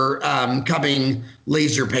your coming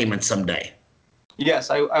laser payment someday? Yes,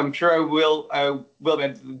 I'm sure I will. I will be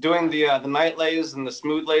doing the night lays and the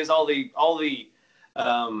smooth lays, all the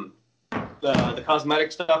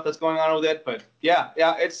cosmetic stuff that's going on with it. But yeah,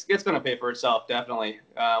 it's going to pay for itself, definitely.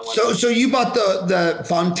 So you bought the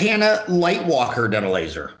Fontana Lightwalker dental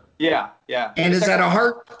laser? Yeah. And is that a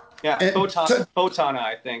heart? Yeah, Photona,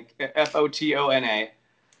 I think. Photona.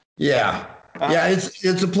 Yeah. Yeah,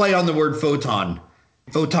 it's a play on the word photon.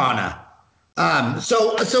 Photona.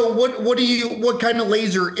 So what kind of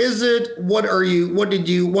laser is it? What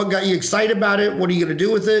got you excited about it? What are you going to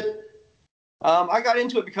do with it? I got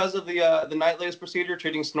into it because of the night laser procedure,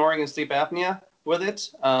 treating snoring and sleep apnea with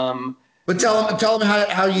it. But tell them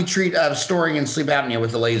how you treat snoring and sleep apnea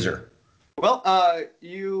with the laser. Well,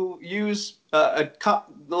 you use the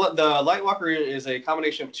Lightwalker is a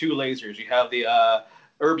combination of two lasers. You have the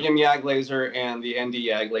erbium YAG laser and the ND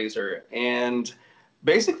YAG laser, and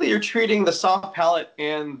basically you're treating the soft palate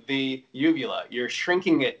and the uvula. You're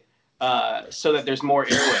shrinking it so that there's more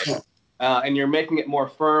airway, and you're making it more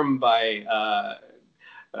firm by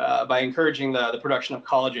encouraging the production of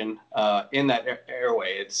collagen in that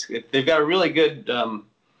airway. They've got a really good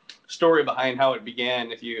story behind how it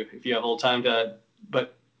began. If you have a little time to,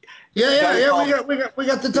 but yeah, we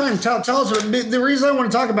got the time. Tell us. The reason I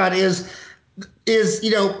want to talk about it is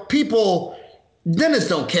people. Dentists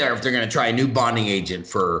don't care if they're going to try a new bonding agent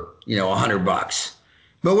for $100,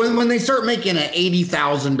 but when they start making an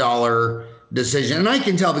 $80,000 decision, and I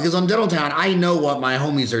can tell because on Dentaltown I know what my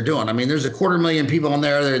homies are doing. I mean, there's 250,000 people on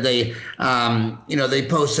there. They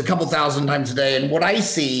post a couple thousand times a day, and what I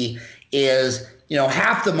see is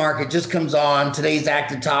half the market just comes on today's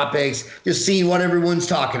active topics, just seeing what everyone's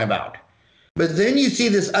talking about. But then you see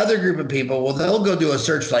this other group of people, well, they'll go do a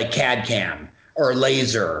search like CAD CAM or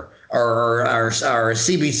laser or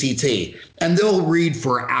CBCT, and they'll read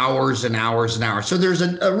for hours and hours and hours. So there's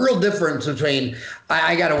a real difference between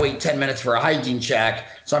I got to wait 10 minutes for a hygiene check,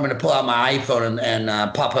 so I'm going to pull out my iPhone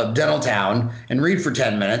and pop up Dental Town and read for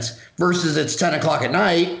 10 minutes versus it's 10 o'clock at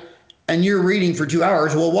night and you're reading for 2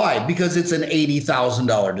 hours. Well, why? Because it's an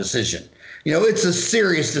 $80,000 decision. It's a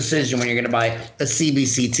serious decision when you're going to buy a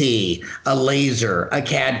CBCT, a laser, a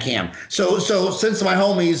CAD CAM. So since my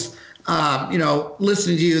homies,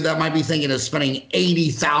 listening to you, that might be thinking of spending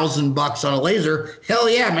 $80,000 on a laser. Hell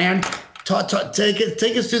yeah, man!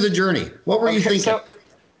 Take us through the journey. What were you thinking?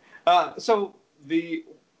 So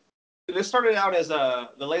this started out as the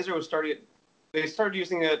laser was started. They started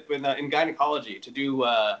using it in gynecology to do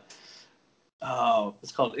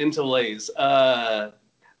it's called interlace.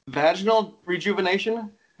 Vaginal rejuvenation.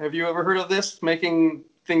 Have you ever heard of this? Making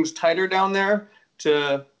things tighter down there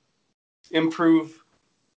to improve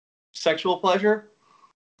sexual pleasure?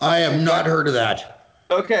 I have not heard of that.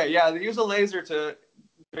 Okay, yeah, they use a laser to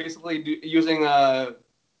basically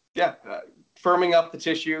firming up the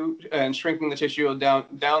tissue and shrinking the tissue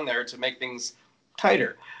down there to make things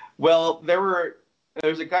tighter. Well, there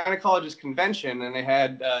was a gynecologist convention, and they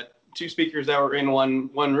had two speakers that were in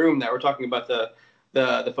one room that were talking about the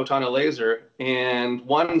Photona laser, and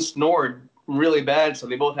one snored really bad, so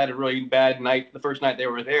they both had a really bad night the first night they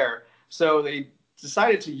were there. So they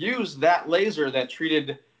decided to use that laser that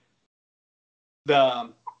treated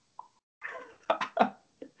that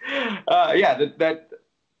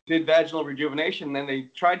did vaginal rejuvenation. Then they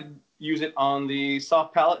tried to use it on the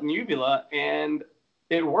soft palate and uvula, and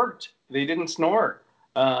it worked. They didn't snore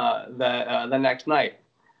the next night.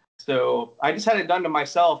 So I just had it done to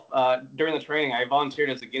myself during the training. I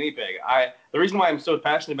volunteered as a guinea pig. The reason why I'm so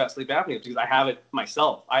passionate about sleep apnea is because I have it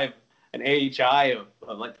myself. I have an AHI of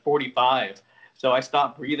like 45. So I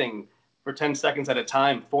stopped breathing for 10 seconds at a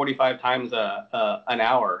time, 45 times an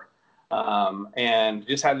hour, and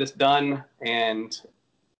just had this done. And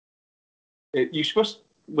you're supposed,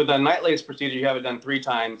 with a night lace procedure, you have it done 3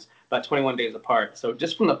 times, about 21 days apart. So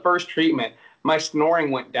just from the first treatment, my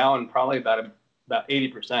snoring went down probably about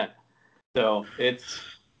 80%. So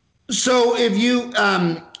if you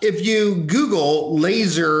Google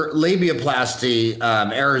laser labiaplasty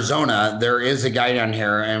Arizona, there is a guy down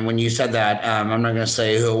here. And when you said that, I'm not going to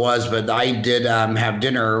say who it was, but I did have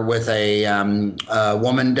dinner with a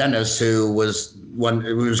woman dentist who was going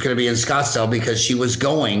to be in Scottsdale because she was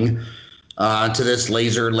going to this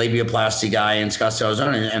laser labiaplasty guy in Scottsdale,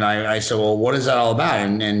 Arizona. And I said, well, what is that all about?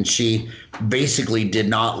 And she basically did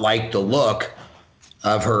not like the look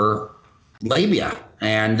of her labia.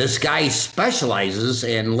 And this guy specializes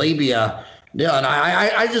in labia. Yeah, and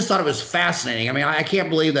I just thought it was fascinating. I mean, I can't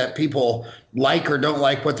believe that people like or don't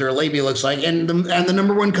like what their labia looks like. And the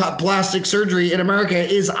number one plastic surgery in America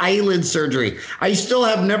is eyelid surgery. I still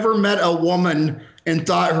have never met a woman and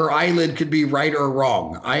thought her eyelid could be right or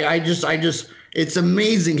wrong. I just it's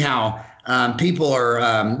amazing how people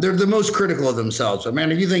are they're the most critical of themselves. So,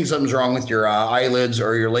 man, if you think something's wrong with your eyelids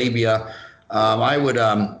or your labia, I would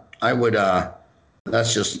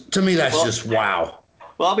that's just, to me, that's just wow.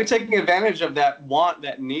 Well, I'll be taking advantage of that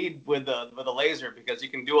need with the laser, because you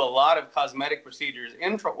can do a lot of cosmetic procedures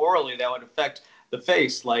intraorally that would affect the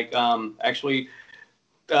face. Like this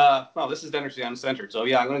is Dentistry Uncensored. So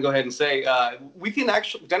yeah, I'm going to go ahead and say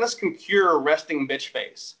dentists can cure resting bitch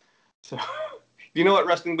face. So do you know what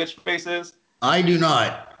resting bitch face is? I do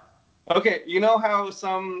not. Okay, you know how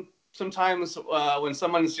sometimes when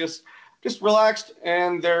someone's just relaxed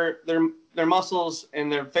and their muscles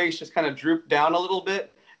and their face just kind of droop down a little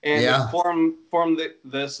bit, and they form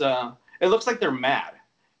this. It looks like they're mad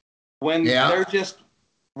when they're just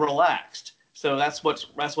relaxed. So that's what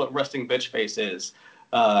resting bitch face is.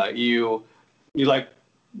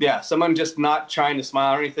 Someone just not trying to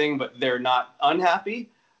smile or anything, but they're not unhappy,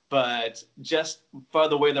 but just by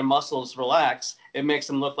the way their muscles relax, it makes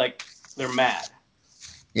them look like they're mad.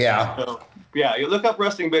 Yeah. So, yeah, you look up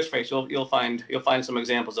resting bitch face, you'll find some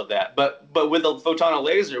examples of that. But with the Photona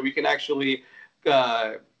laser, we can actually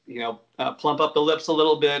plump up the lips a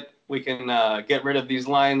little bit. We can get rid of these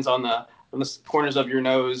lines on the corners of your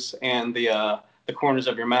nose and the corners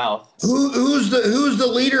of your mouth. Who's the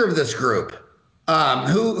leader of this group?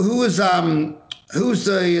 Who's done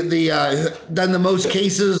the most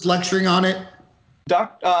cases lecturing on it?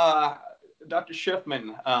 Dr.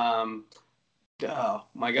 Schiffman. Oh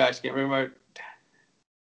my gosh, can't remember.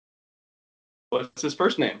 What's his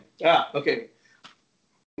first name? Okay.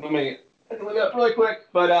 Let me I can look it up really quick.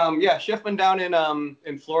 But yeah, Schiffman down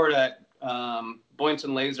in Florida at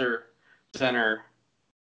Boynton Laser Center.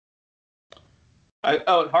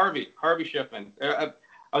 Harvey Schiffman. I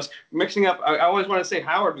was mixing up. I always want to say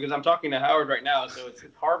Howard because I'm talking to Howard right now. So it's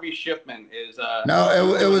Harvey Schiffman is.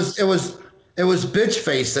 No, it was bitch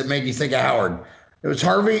face that made you think of Howard. It was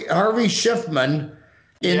Harvey Schiffman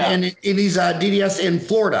in his DDS in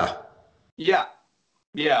Florida. Yeah,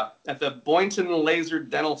 at the Boynton Laser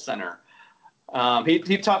Dental Center.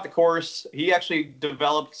 He taught the course. He actually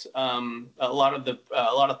developed a lot of the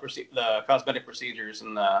cosmetic procedures,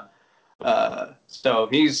 and so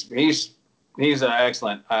he's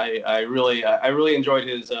excellent. I really enjoyed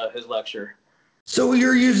his lecture. So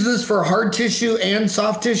you're using this for hard tissue and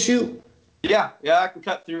soft tissue? Yeah, I can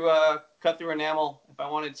cut through enamel if I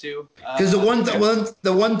wanted to. Because the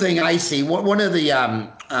one thing I see, one of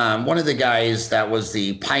the guys that was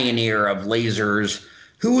the pioneer of lasers.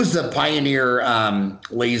 Who was the pioneer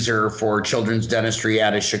laser for children's dentistry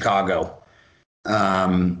out of Chicago?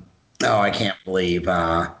 I can't believe.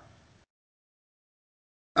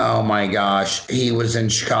 Oh my gosh, he was in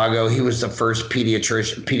Chicago. He was the first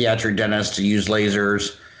pediatric dentist to use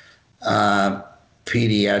lasers.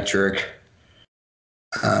 Pediatric.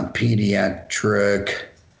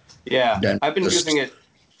 Yeah, I've been using it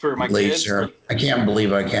for my laser. kids. I can't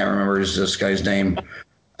believe I can't remember this guy's name.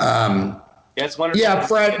 Yeah, it's wonderful. Yeah,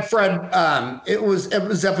 Fred. It was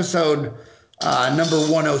episode number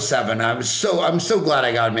 107. I'm so glad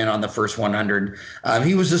I got him in on the first 100.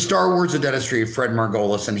 He was the Star Wars of dentistry, Fred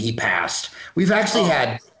Margolis, and he passed. We've actually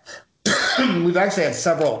had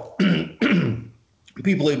several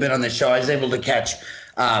people who've been on this show. I was able to catch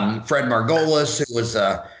Fred Margolis, who was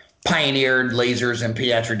pioneered lasers in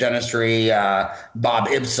pediatric dentistry. Bob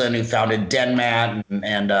Ibsen, who founded DenMat,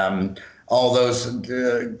 and all those,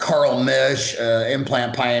 Carl Misch,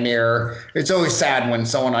 implant pioneer. It's always sad when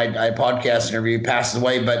someone I podcast interview passes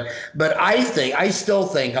away, but I still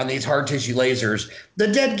think on these hard tissue lasers, the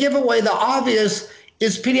dead giveaway, the obvious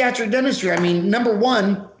is pediatric dentistry. I mean, number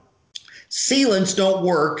one, sealants don't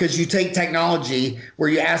work because you take technology where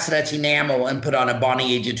you acid etch enamel and put on a bonding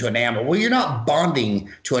agent to enamel. Well, you're not bonding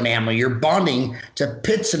to enamel. You're bonding to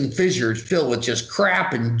pits and fissures filled with just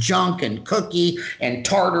crap and junk and cookie and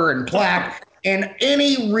tartar and plaque. And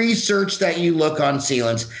any research that you look on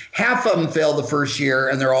sealants, half of them fail the first year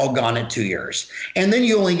and they're all gone at 2 years. And then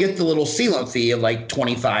you only get the little sealant fee of like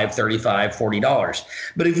 $25, $35, $40.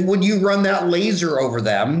 But when you run that laser over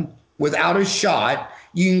them without a shot,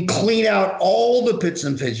 you can clean out all the pits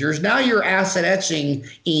and fissures. Now you're acid etching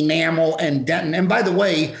enamel and dentin. And by the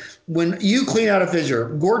way, when you clean out a fissure,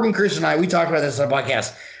 Gordon, Chris, and we talked about this on the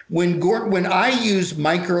podcast. When I use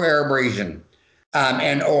microabrasion,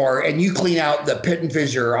 and you clean out the pit and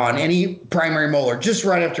fissure on any primary molar just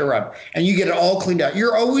right after rub, and you get it all cleaned out,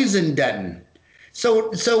 you're always in dentin.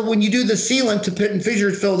 So when you do the sealant to pit and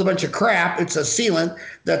fissures filled with a bunch of crap, it's a sealant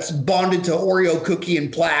that's bonded to Oreo cookie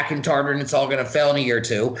and plaque and tartar, and it's all going to fail in a year or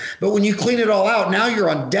two. But when you clean it all out, now you're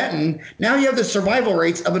on dentin. Now you have the survival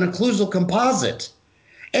rates of an occlusal composite,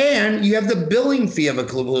 and you have the billing fee of a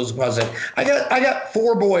occlusal composite. I got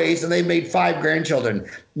 4 boys, and they made 5 grandchildren.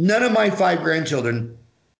 None of my 5 grandchildren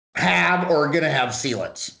have or are going to have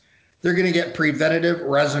sealants. They're going to get preventative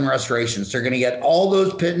resin restorations. They're going to get all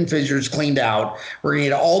those pit and fissures cleaned out. We're going to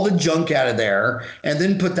get all the junk out of there and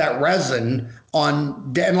then put that resin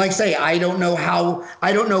on. And like I say, I don't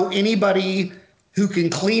know anybody who can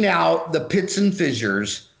clean out the pits and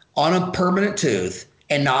fissures on a permanent tooth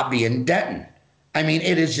and not be in dentin. I mean,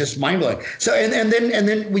 it is just mind blowing. So, and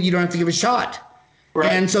then you don't have to give a shot. Right.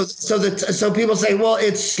 And so people say, well,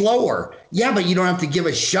 it's slower. Yeah, but you don't have to give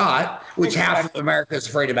a shot, which half of America is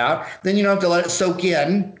afraid about. Then you don't have to let it soak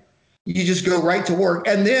in. You just go right to work.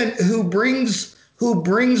 And then who brings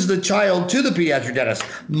the child to the pediatric dentist?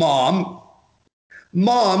 Mom,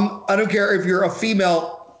 I don't care if you're a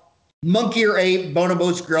female monkey or ape,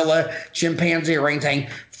 bonobos, gorilla, chimpanzee, orangutan.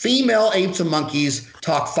 Female apes and monkeys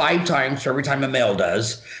talk 5 times for every time a male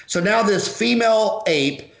does. So now this female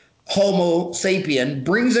ape, Homo sapien,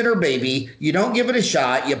 brings in her baby. You don't give it a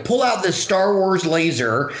shot. You pull out this Star Wars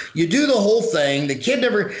laser. You do the whole thing. The kid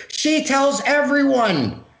she tells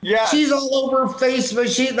everyone. Yeah. She's all over Facebook.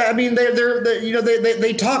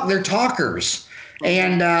 They talk. They're talkers.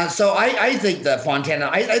 And so I think that Fontana,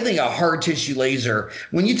 I think a hard tissue laser,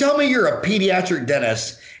 when you tell me you're a pediatric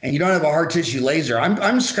dentist and you don't have a hard tissue laser,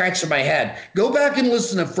 I'm scratching my head. Go back and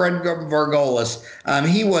listen to Fred Margolis.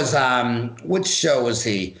 He was, which show was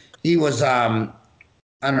he? He was, I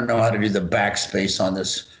don't know how to do the backspace on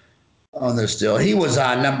this deal. He was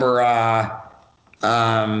number,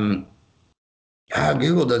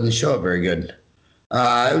 Google doesn't show it very good.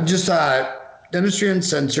 Just Dentistry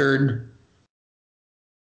Uncensored.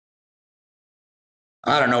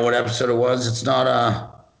 I don't know what episode it was. It's not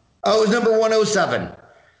oh, it was number 107.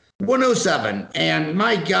 107. And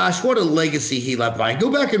my gosh, what a legacy he left behind.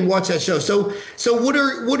 Go back and watch that show. So what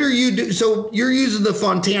are you do? So you're using the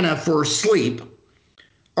Fontana for sleep.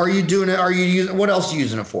 Are you doing it? Are you using, what else are you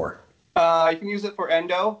using it for? You can use it for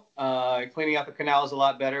endo. Cleaning out the canal is a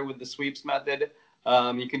lot better with the sweeps method.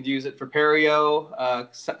 You can use it for perio,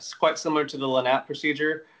 quite similar to the Lanat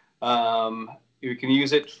procedure. You can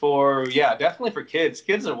use it for, definitely for kids.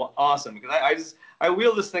 Kids are awesome because I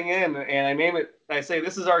wheel this thing in and I name it. I say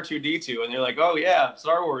this is R2D2, and they're like, oh yeah,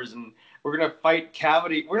 Star Wars, and we're gonna fight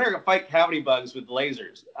cavity. We're gonna fight cavity bugs with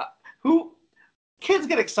lasers. Kids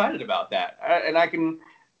get excited about that, and I can,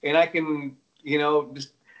 just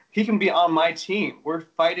he can be on my team. We're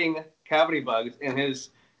fighting cavity bugs in his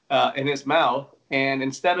mouth, and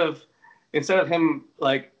instead of him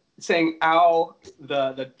like saying "ow,"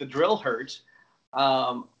 the drill hurts.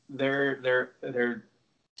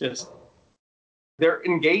 They're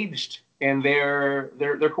engaged and they're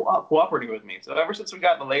cooperating with me. So ever since we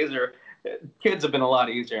got the laser, kids have been a lot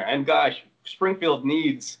easier. And gosh, Springfield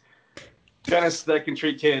needs dentists that can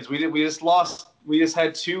treat kids. We just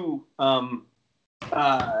had two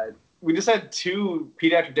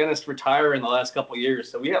pediatric dentists retire in the last couple of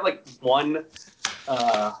years. So we have like one.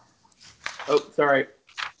 Sorry.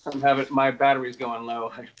 My battery's going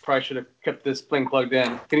low. I probably should have kept this thing plugged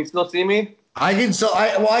in. Can you still see me? I can still.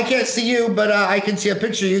 I can't see you, but I can see a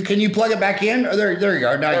picture of you. Can you plug it back in? Oh, there you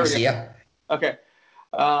are. Now I can see you. Okay.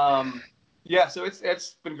 So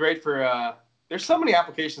it's been great for. There's so many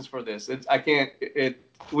applications for this. We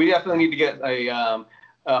definitely need to get a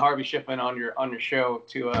Harvey Shipman on your show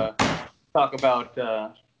to talk about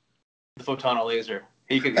the Photona laser.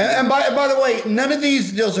 And by the way, none of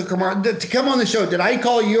these deals will come on. To come on the show, did I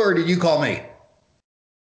call you or did you call me?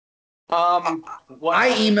 I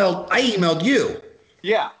emailed you.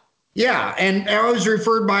 Yeah. Yeah, and I was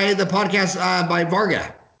referred by the podcast by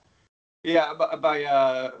Varga. Yeah,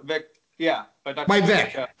 by Vic. Yeah, by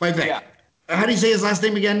Vic. By Vic. Yeah. How do you say his last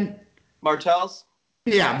name again? Martels.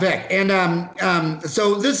 Yeah, Vic. And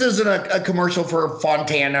so this isn't a commercial for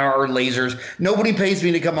Fontana or lasers. Nobody pays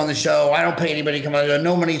me to come on the show. I don't pay anybody to come on the show.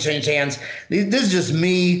 No money changed hands. This is just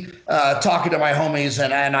me talking to my homies,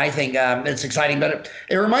 and I think it's exciting. But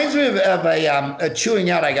it reminds me of a chewing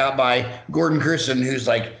out I got by Gordon Christian, who's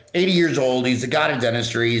like 80 years old. He's the god of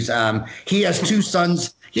dentistry. He has two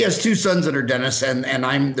sons. He has two sons that are dentists, and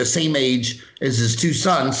I'm the same age as his two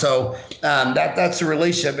sons. So that's the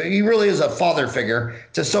relationship. He really is a father figure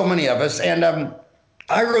to so many of us. And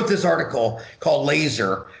I wrote this article called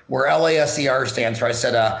Laser, where LASER stands for. I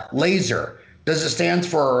said, laser. Does it stand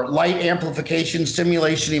for light amplification,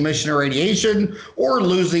 stimulation, emission, or radiation, or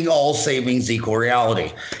losing all savings equal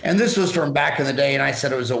reality? And this was from back in the day, and I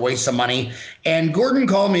said it was a waste of money. And Gordon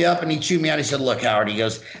called me up and he chewed me out. He said, look, Howard, he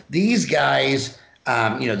goes, these guys,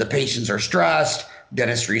 the patients are stressed.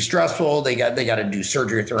 Dentistry is stressful. They got to do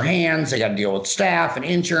surgery with their hands. They got to deal with staff and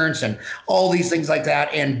insurance and all these things like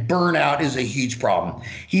that. And burnout is a huge problem.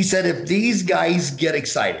 He said, if these guys get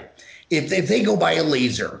excited, if they go buy a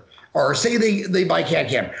laser, or say they buy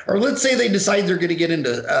CAD-CAM, or let's say they decide they're going to get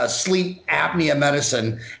into sleep apnea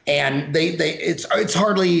medicine, and it's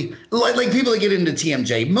hardly like people that get into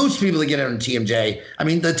TMJ. Most people that get into TMJ, I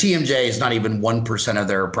mean, the TMJ is not even 1% of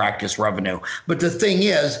their practice revenue. But the thing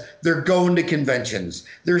is, they're going to conventions.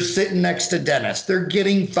 They're sitting next to dentists. They're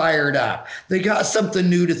getting fired up. They got something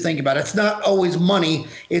new to think about. It's not always money.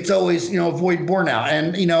 It's always, avoid burnout.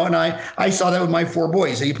 And, and I saw that with my 4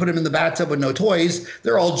 boys. So you put them in the bathtub with no toys,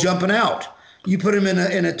 they're all jumping out. You put them in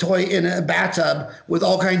a bathtub with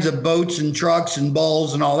all kinds of boats and trucks and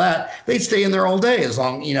balls and all that, they stay in there all day as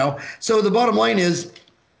long, So the bottom line is,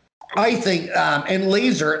 I think, and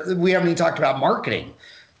laser, we haven't even talked about marketing.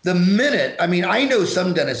 The minute, I know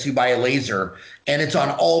some dentists who buy a laser and it's on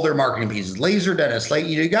all their marketing pieces. Laser dentists, like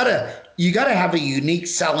you gotta have a unique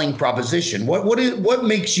selling proposition. What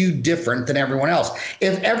makes you different than everyone else?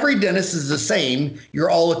 If every dentist is the same, you're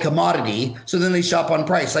all a commodity. So then they shop on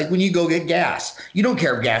price. Like when you go get gas, you don't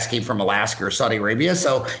care if gas came from Alaska or Saudi Arabia.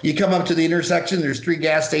 So you come up to the intersection, there's 3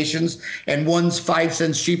 gas stations, and one's 5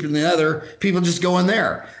 cents cheaper than the other. People just go in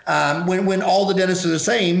there. When all the dentists are the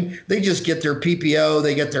same, they just get their PPO,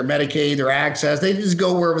 they get their Medicaid, their access. They just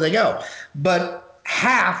go wherever they go. But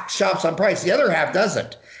half shops on price. The other half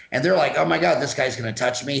doesn't. And they're like, oh my God, this guy's going to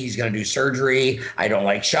touch me. He's going to do surgery. I don't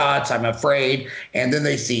like shots. I'm afraid. And then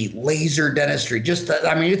they see laser dentistry.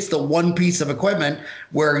 It's the one piece of equipment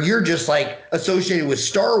where you're just like associated with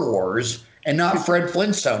Star Wars and not Fred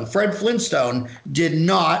Flintstone. Fred Flintstone did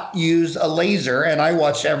not use a laser, and I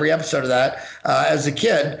watched every episode of that as a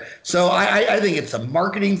kid. So I think it's a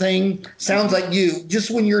marketing thing. Sounds like you, just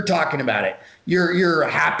when you're talking about it, you're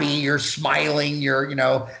happy, you're smiling,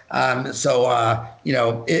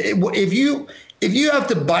 if you have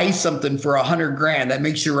to buy something for $100,000 that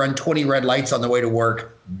makes you run 20 red lights on the way to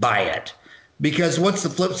work, buy it. Because what's the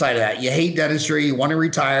flip side of that? You hate dentistry, you want to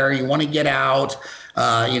retire, you want to get out,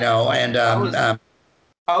 I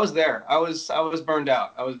was there. I was burned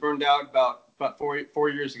out. I was burned out about 4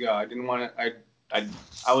 years ago. I didn't want to.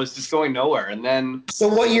 I was just going nowhere. And then. So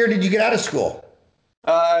what year did you get out of school?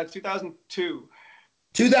 2002.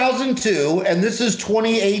 2002, and this is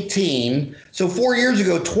 2018. So 4 years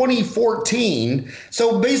ago, 2014.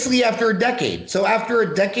 So basically after a decade. So after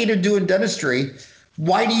a decade of doing dentistry,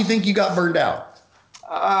 why do you think you got burned out?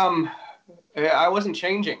 I wasn't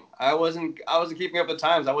changing. I wasn't keeping up with the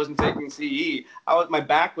times. I wasn't taking CE. My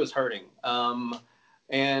back was hurting. I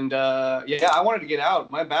wanted to get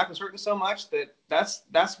out. My back was hurting so much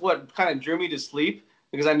that's what kind of drew me to sleep,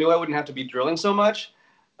 because I knew I wouldn't have to be drilling so much.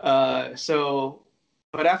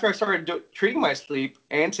 But after I started treating my sleep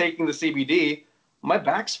and taking the CBD, my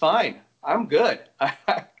back's fine. I'm good. I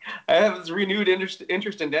have this renewed interest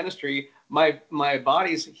in dentistry. My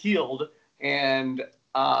body's healed, and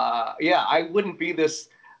I wouldn't be this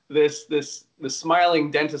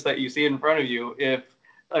smiling dentist that you see in front of you if,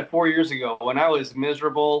 like, 4 years ago, when I was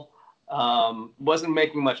miserable, wasn't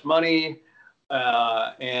making much money,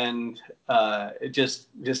 just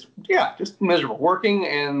miserable, working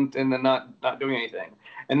and then not doing anything.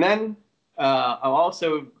 And then I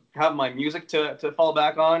also have my music to fall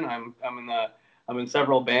back on. I'm in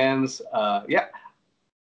several bands.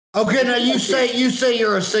 Okay, now you say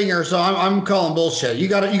you're a singer, so I'm calling bullshit. You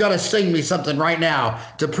gotta sing me something right now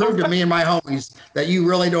to prove to me and my homies that you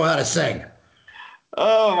really know how to sing.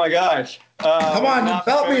 Oh my gosh! Come on,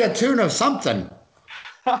 belt me a tune of something.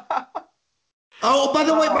 Oh, by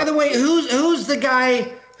the way, who's the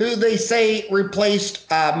guy who they say replaced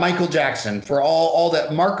Michael Jackson for all that?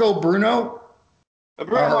 Bruno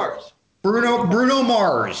Mars. Bruno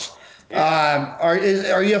Mars. Yeah.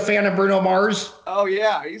 Are you a fan of Bruno Mars? Oh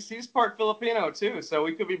yeah, he's part Filipino too, so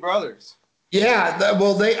we could be brothers. Yeah,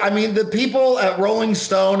 the people at Rolling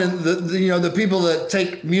Stone and the people that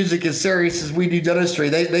take music as serious as we do dentistry,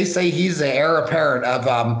 they say he's the heir apparent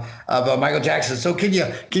of Michael Jackson. So can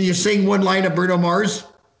you sing one line of Bruno Mars?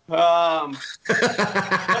 Yeah,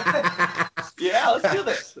 let's do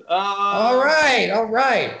this. All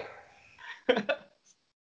right.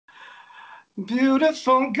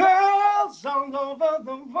 Beautiful girls all over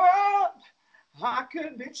the world, I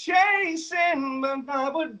could be chasing, but I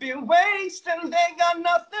would be wasting. They got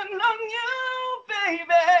nothing on you, baby.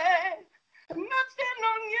 Nothing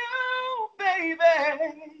on you,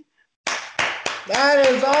 baby. That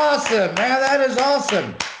is awesome, man. That is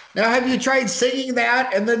awesome. Now, have you tried singing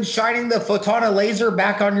that and then shining the Photona laser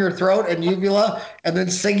back on your throat and uvula and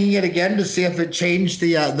then singing it again to see if it changed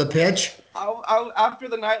the pitch? After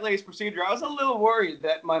the night lace procedure, I was a little worried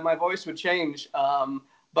that my voice would change.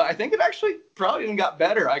 But I think it actually probably even got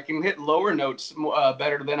better. I can hit lower notes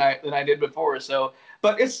better than I did before. So,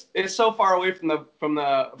 but it's so far away from the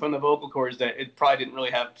vocal cords that it probably didn't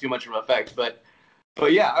really have too much of an effect. But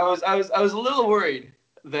yeah, I was a little worried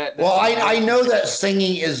that. Well, I know that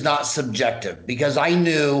singing is not subjective, because I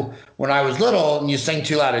knew when I was little and you sing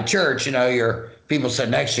too loud at church, your people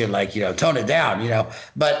sitting next to you like, tone it down,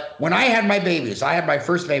 But when I had my babies, I had my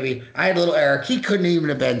first baby, I had little Eric. He couldn't even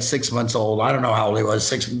have been 6 months old. I don't know how old he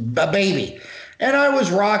was, a baby. And I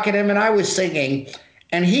was rocking him and I was singing.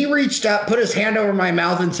 And he reached up, put his hand over my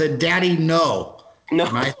mouth and said, "Daddy, no." No.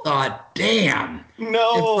 And I thought, damn.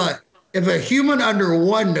 No. If a human under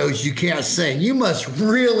one knows you can't sing, you must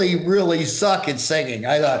really, really suck at singing.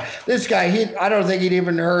 I thought, this guy, I don't think he'd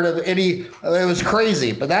even heard of any, it was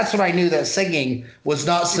crazy. But that's when I knew that singing was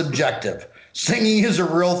not subjective. Singing is a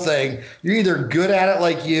real thing. You're either good at it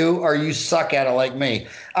like you or you suck at it like me.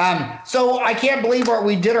 So I can't believe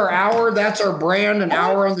we did our hour. That's our brand, an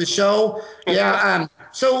hour on the show. Yeah.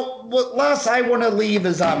 So what last I want to leave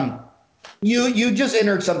is, you just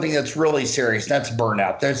entered something that's really serious. That's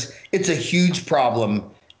burnout. It's a huge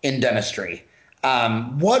problem in dentistry.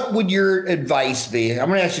 What would your advice be? I'm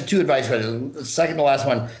going to ask you two advice questions. The second to last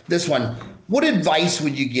one, this one. What advice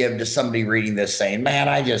would you give to somebody reading this saying, "Man,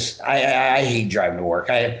 I hate driving to work.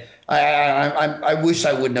 I wish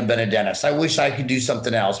I wouldn't have been a dentist. I wish I could do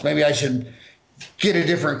something else. Maybe I should get a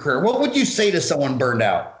different career." What would you say to someone burned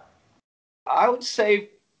out? I would say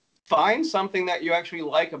find something that you actually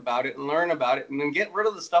like about it and learn about it, and then get rid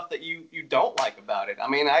of the stuff that you don't like about it. I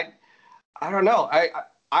mean, I don't know.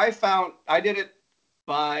 I did it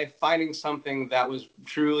by finding something that was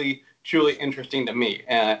truly interesting to me.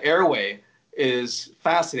 Airway is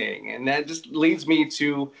fascinating, and that just leads me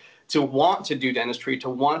to want to do dentistry, to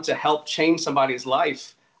want to help change somebody's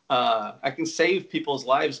life. I can save people's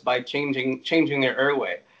lives by changing their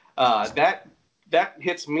airway. That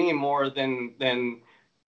hits me more than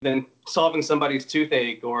solving somebody's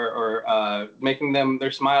toothache or making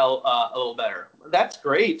their smile a little better. That's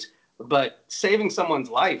great, but saving someone's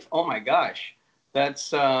life, oh my gosh,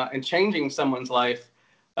 that's and changing someone's life,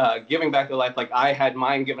 giving back their life like I had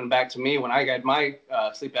mine given back to me when I got my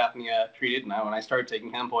sleep apnea treated, and when I started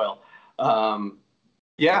taking hemp oil.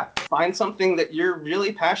 Yeah, find something that you're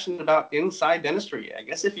really passionate about inside dentistry. I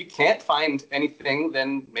guess if you can't find anything,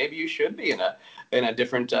 then maybe you should be in a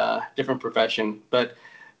different profession. But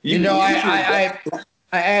I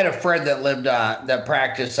had a friend that lived that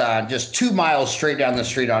practiced just 2 miles straight down the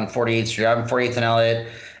street on 48th Street. I'm 48th and Elliott,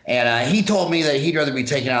 and he told me that he'd rather be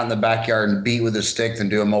taken out in the backyard and beat with a stick than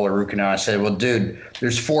do a molar root canal. I said, "Well, dude,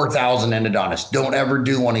 there's 4,000 endodontists. Don't ever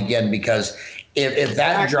do one again, because if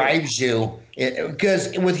that drives you,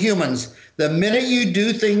 because with humans, the minute you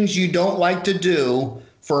do things you don't like to do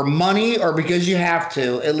for money or because you have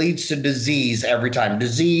to, it leads to disease every time.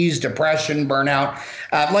 Disease, depression, burnout.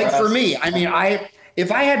 Like for me, I mean, if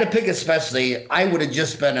I had to pick a specialty, I would have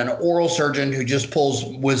just been an oral surgeon who just pulls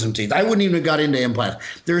wisdom teeth. I wouldn't even have got into implants.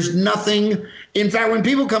 There's nothing. In fact, when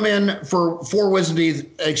people come in for 4 wisdom teeth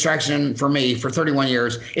extraction for me for 31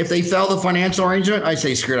 years, if they fail the financial arrangement, I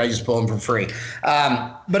say, screw it, I just pull them for free.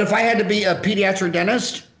 But if I had to be a pediatric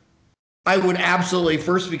dentist, I would absolutely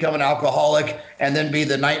first become an alcoholic and then be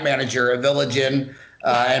the night manager at Village Inn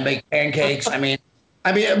and make pancakes. I mean,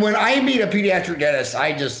 when I meet a pediatric dentist,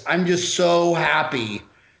 I'm just so happy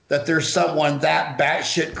that there's someone that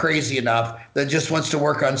batshit crazy enough that just wants to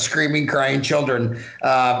work on screaming, crying children.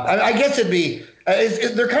 I guess it'd be,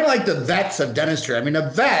 they're kind of like the vets of dentistry. I mean, a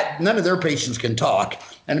vet, none of their patients can talk.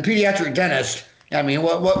 And a pediatric dentist, I mean,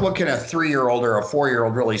 what can a 3-year-old or a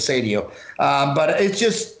 4-year-old really say to you? But it's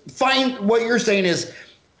just what you're saying is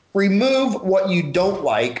remove what you don't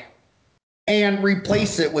like and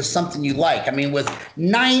replace it with something you like. I mean, with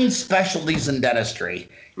 9 specialties in dentistry,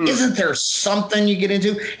 isn't there something you get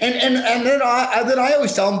into? And then I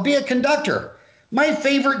always tell them, be a conductor. My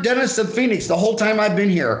favorite dentist of Phoenix the whole time I've been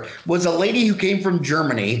here was a lady who came from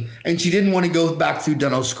Germany, and she didn't want to go back through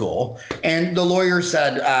dental school. And the lawyer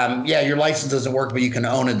said, yeah, your license doesn't work, but you can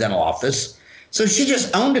own a dental office. So she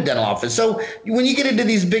just owned a dental office. So when you get into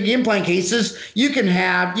these big implant cases, you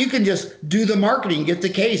can just do the marketing, get the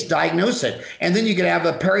case, diagnose it. And then you could have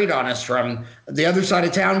a periodontist from the other side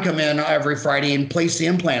of town come in every Friday and place the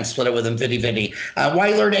implant, split it with them 50-50.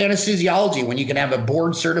 Why learn anesthesiology when you can have a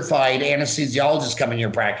board certified anesthesiologist come in your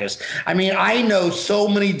practice? I mean, I know so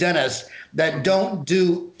many dentists that don't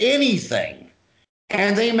do anything,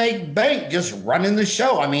 and they make bank just running the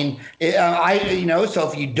show. I mean, so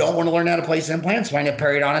if you don't want to learn how to place implants, find a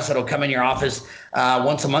periodontist that'll come in your office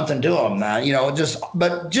once a month and do them.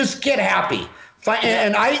 But just get happy.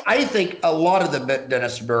 And I think a lot of the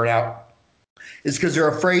dentists burn out is because they're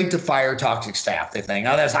afraid to fire toxic staff. They think,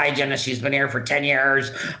 oh, that's hygienist. She's been here for 10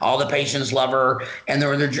 years. All the patients love her. And then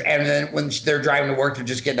when they're driving to work, they're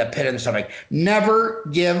just getting a pit in the stomach. Never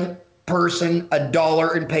give person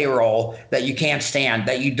 $1 in payroll that you can't stand,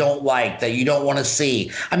 that you don't like, that you don't want to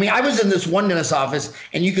see. I mean, I was in this one dentist's office,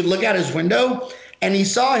 and you could look out his window, and he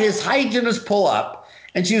saw his hygienist pull up,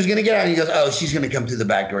 and she was going to get out, and he goes, oh, she's going to come through the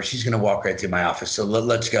back door. She's going to walk right through my office, so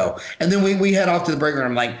let's go. And then we head off to the break room.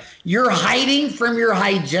 I'm like, you're hiding from your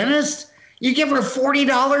hygienist? You give her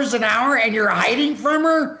 $40 an hour, and you're hiding from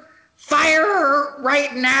her? Fire her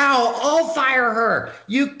right now. I'll fire her.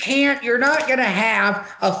 You're not going to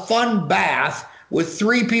have a fun bath with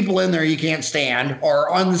 3 people in there you can't stand, or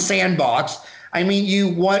on the sandbox. I mean,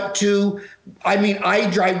 I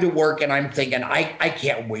drive to work and I'm thinking, I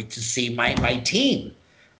can't wait to see my team.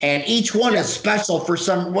 And each one is special for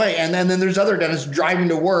some way. And then there's other dentists driving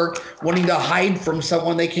to work wanting to hide from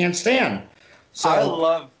someone they can't stand. So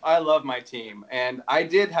I love my team, and I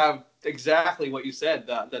did have exactly what you said.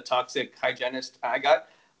 The toxic hygienist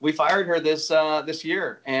we fired her this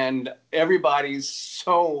year, and everybody's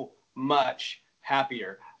so much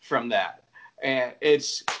happier from that. And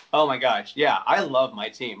it's, oh my gosh, yeah, I love my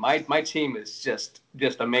team. My team is just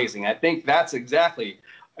amazing. I think that's exactly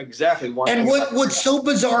exactly. And what's so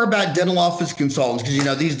bizarre about dental office consultants, because, you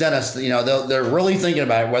know, these dentists, you know, they're really thinking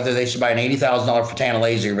about whether they should buy an $80,000 Furtana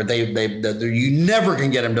laser, but you never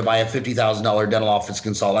can get them to buy a $50,000 dental office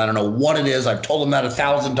consultant. I don't know what it is. I've told them that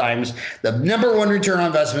 1,000 times. The number one return on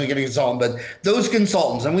investment is getting a consultant, but those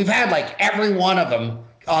consultants, and we've had like every one of them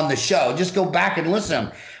on the show, just go back and listen to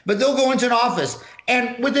them. But they'll go into an office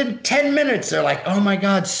and within 10 minutes, they're like, oh my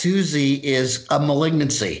God, Susie is a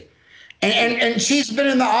malignancy. And she's been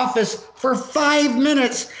in the office for 5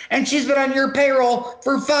 minutes, and she's been on your payroll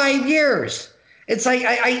for 5 years. It's like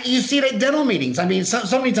you see it at dental meetings. I mean,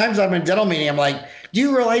 so many times I'm in a dental meeting, I'm like, do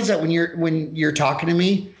you realize that when you're talking to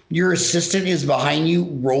me, your assistant is behind you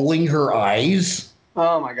rolling her eyes?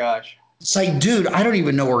 Oh my gosh. It's like, dude, I don't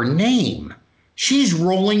even know her name. She's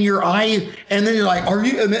rolling your eye, and then you're like, are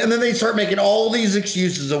you? And then they start making all these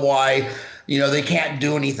excuses of why, you know, they can't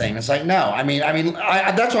do anything. It's like, no, I mean,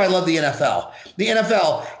 that's why I love the NFL. The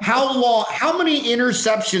NFL, how many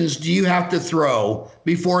interceptions do you have to throw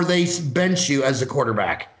before they bench you as a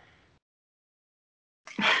quarterback?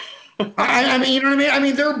 I mean, you know what I mean? I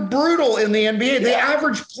mean, they're brutal in the NBA. The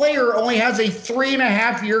average player only has a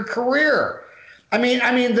 3.5-year career. I mean,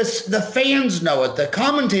 the fans know it, the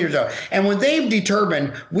commentators know it. And when they've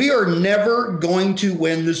determined we are never going to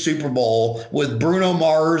win the Super Bowl with Bruno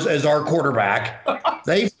Mars as our quarterback,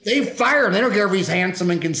 they fire him. They don't care if he's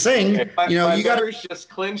handsome and can sing. Okay, you know, you got to just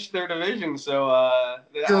clinch their division. So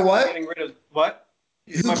you're what? Getting rid of what?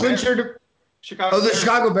 Who clinched their Chicago? Oh, the Bears.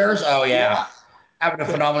 Chicago Bears. Oh yeah. Having a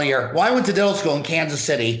phenomenal year. Well, I went to dental school in Kansas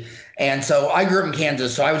City, and so I grew up in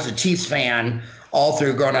Kansas, so I was a Chiefs fan all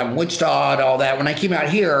through growing up in Wichita and all that. When I came out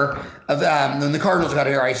here, when the Cardinals got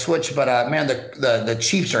here, I switched. But man, the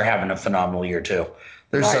Chiefs are having a phenomenal year too.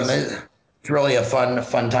 There's it's really a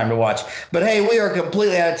fun time to watch. But hey, we are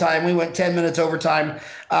completely out of time. We went 10 minutes over time.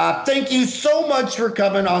 Thank you so much for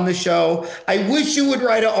coming on the show. I wish you would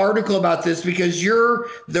write an article about this because you're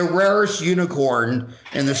the rarest unicorn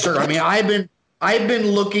in the circle. I mean, I've been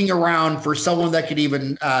looking around for someone that could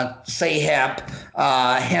even say hemp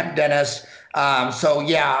dentist. So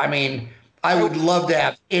yeah, I mean, I would love to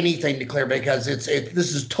have anything to clear because this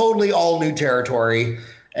is totally all new territory,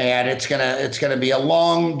 and it's gonna be a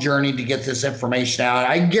long journey to get this information out.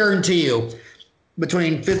 I guarantee you,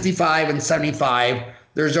 between 55 and 75,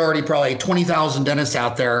 there's already probably 20,000 dentists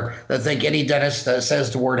out there that think any dentist that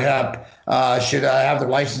says the word hemp should have their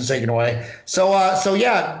license taken away. So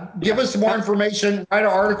yeah, give us more information, write an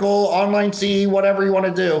article, online CE, whatever you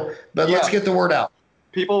want to do, but let's get the word out.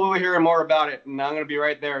 People will hear more about it, and I'm going to be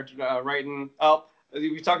right there writing up.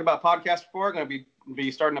 We talked about podcasts before. I'm going to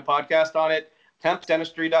be starting a podcast on it.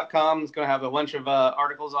 HempDentistry.com is going to have a bunch of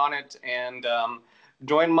articles on it, and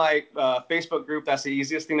join my Facebook group. That's the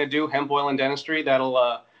easiest thing to do. Hemp Oil and Dentistry.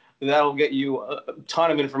 That'll get you a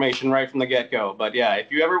ton of information right from the get-go. But yeah,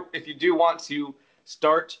 if you do want to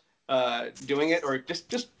start doing it, or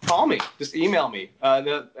just call me, just email me.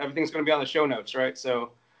 Everything's going to be on the show notes, right?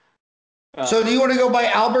 So do you want to go by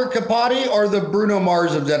Albert Capati or the Bruno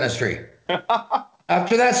Mars of dentistry?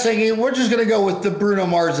 After that singing, we're just going to go with the Bruno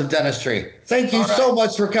Mars of dentistry. Thank you so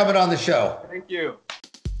much for coming on the show. Thank you.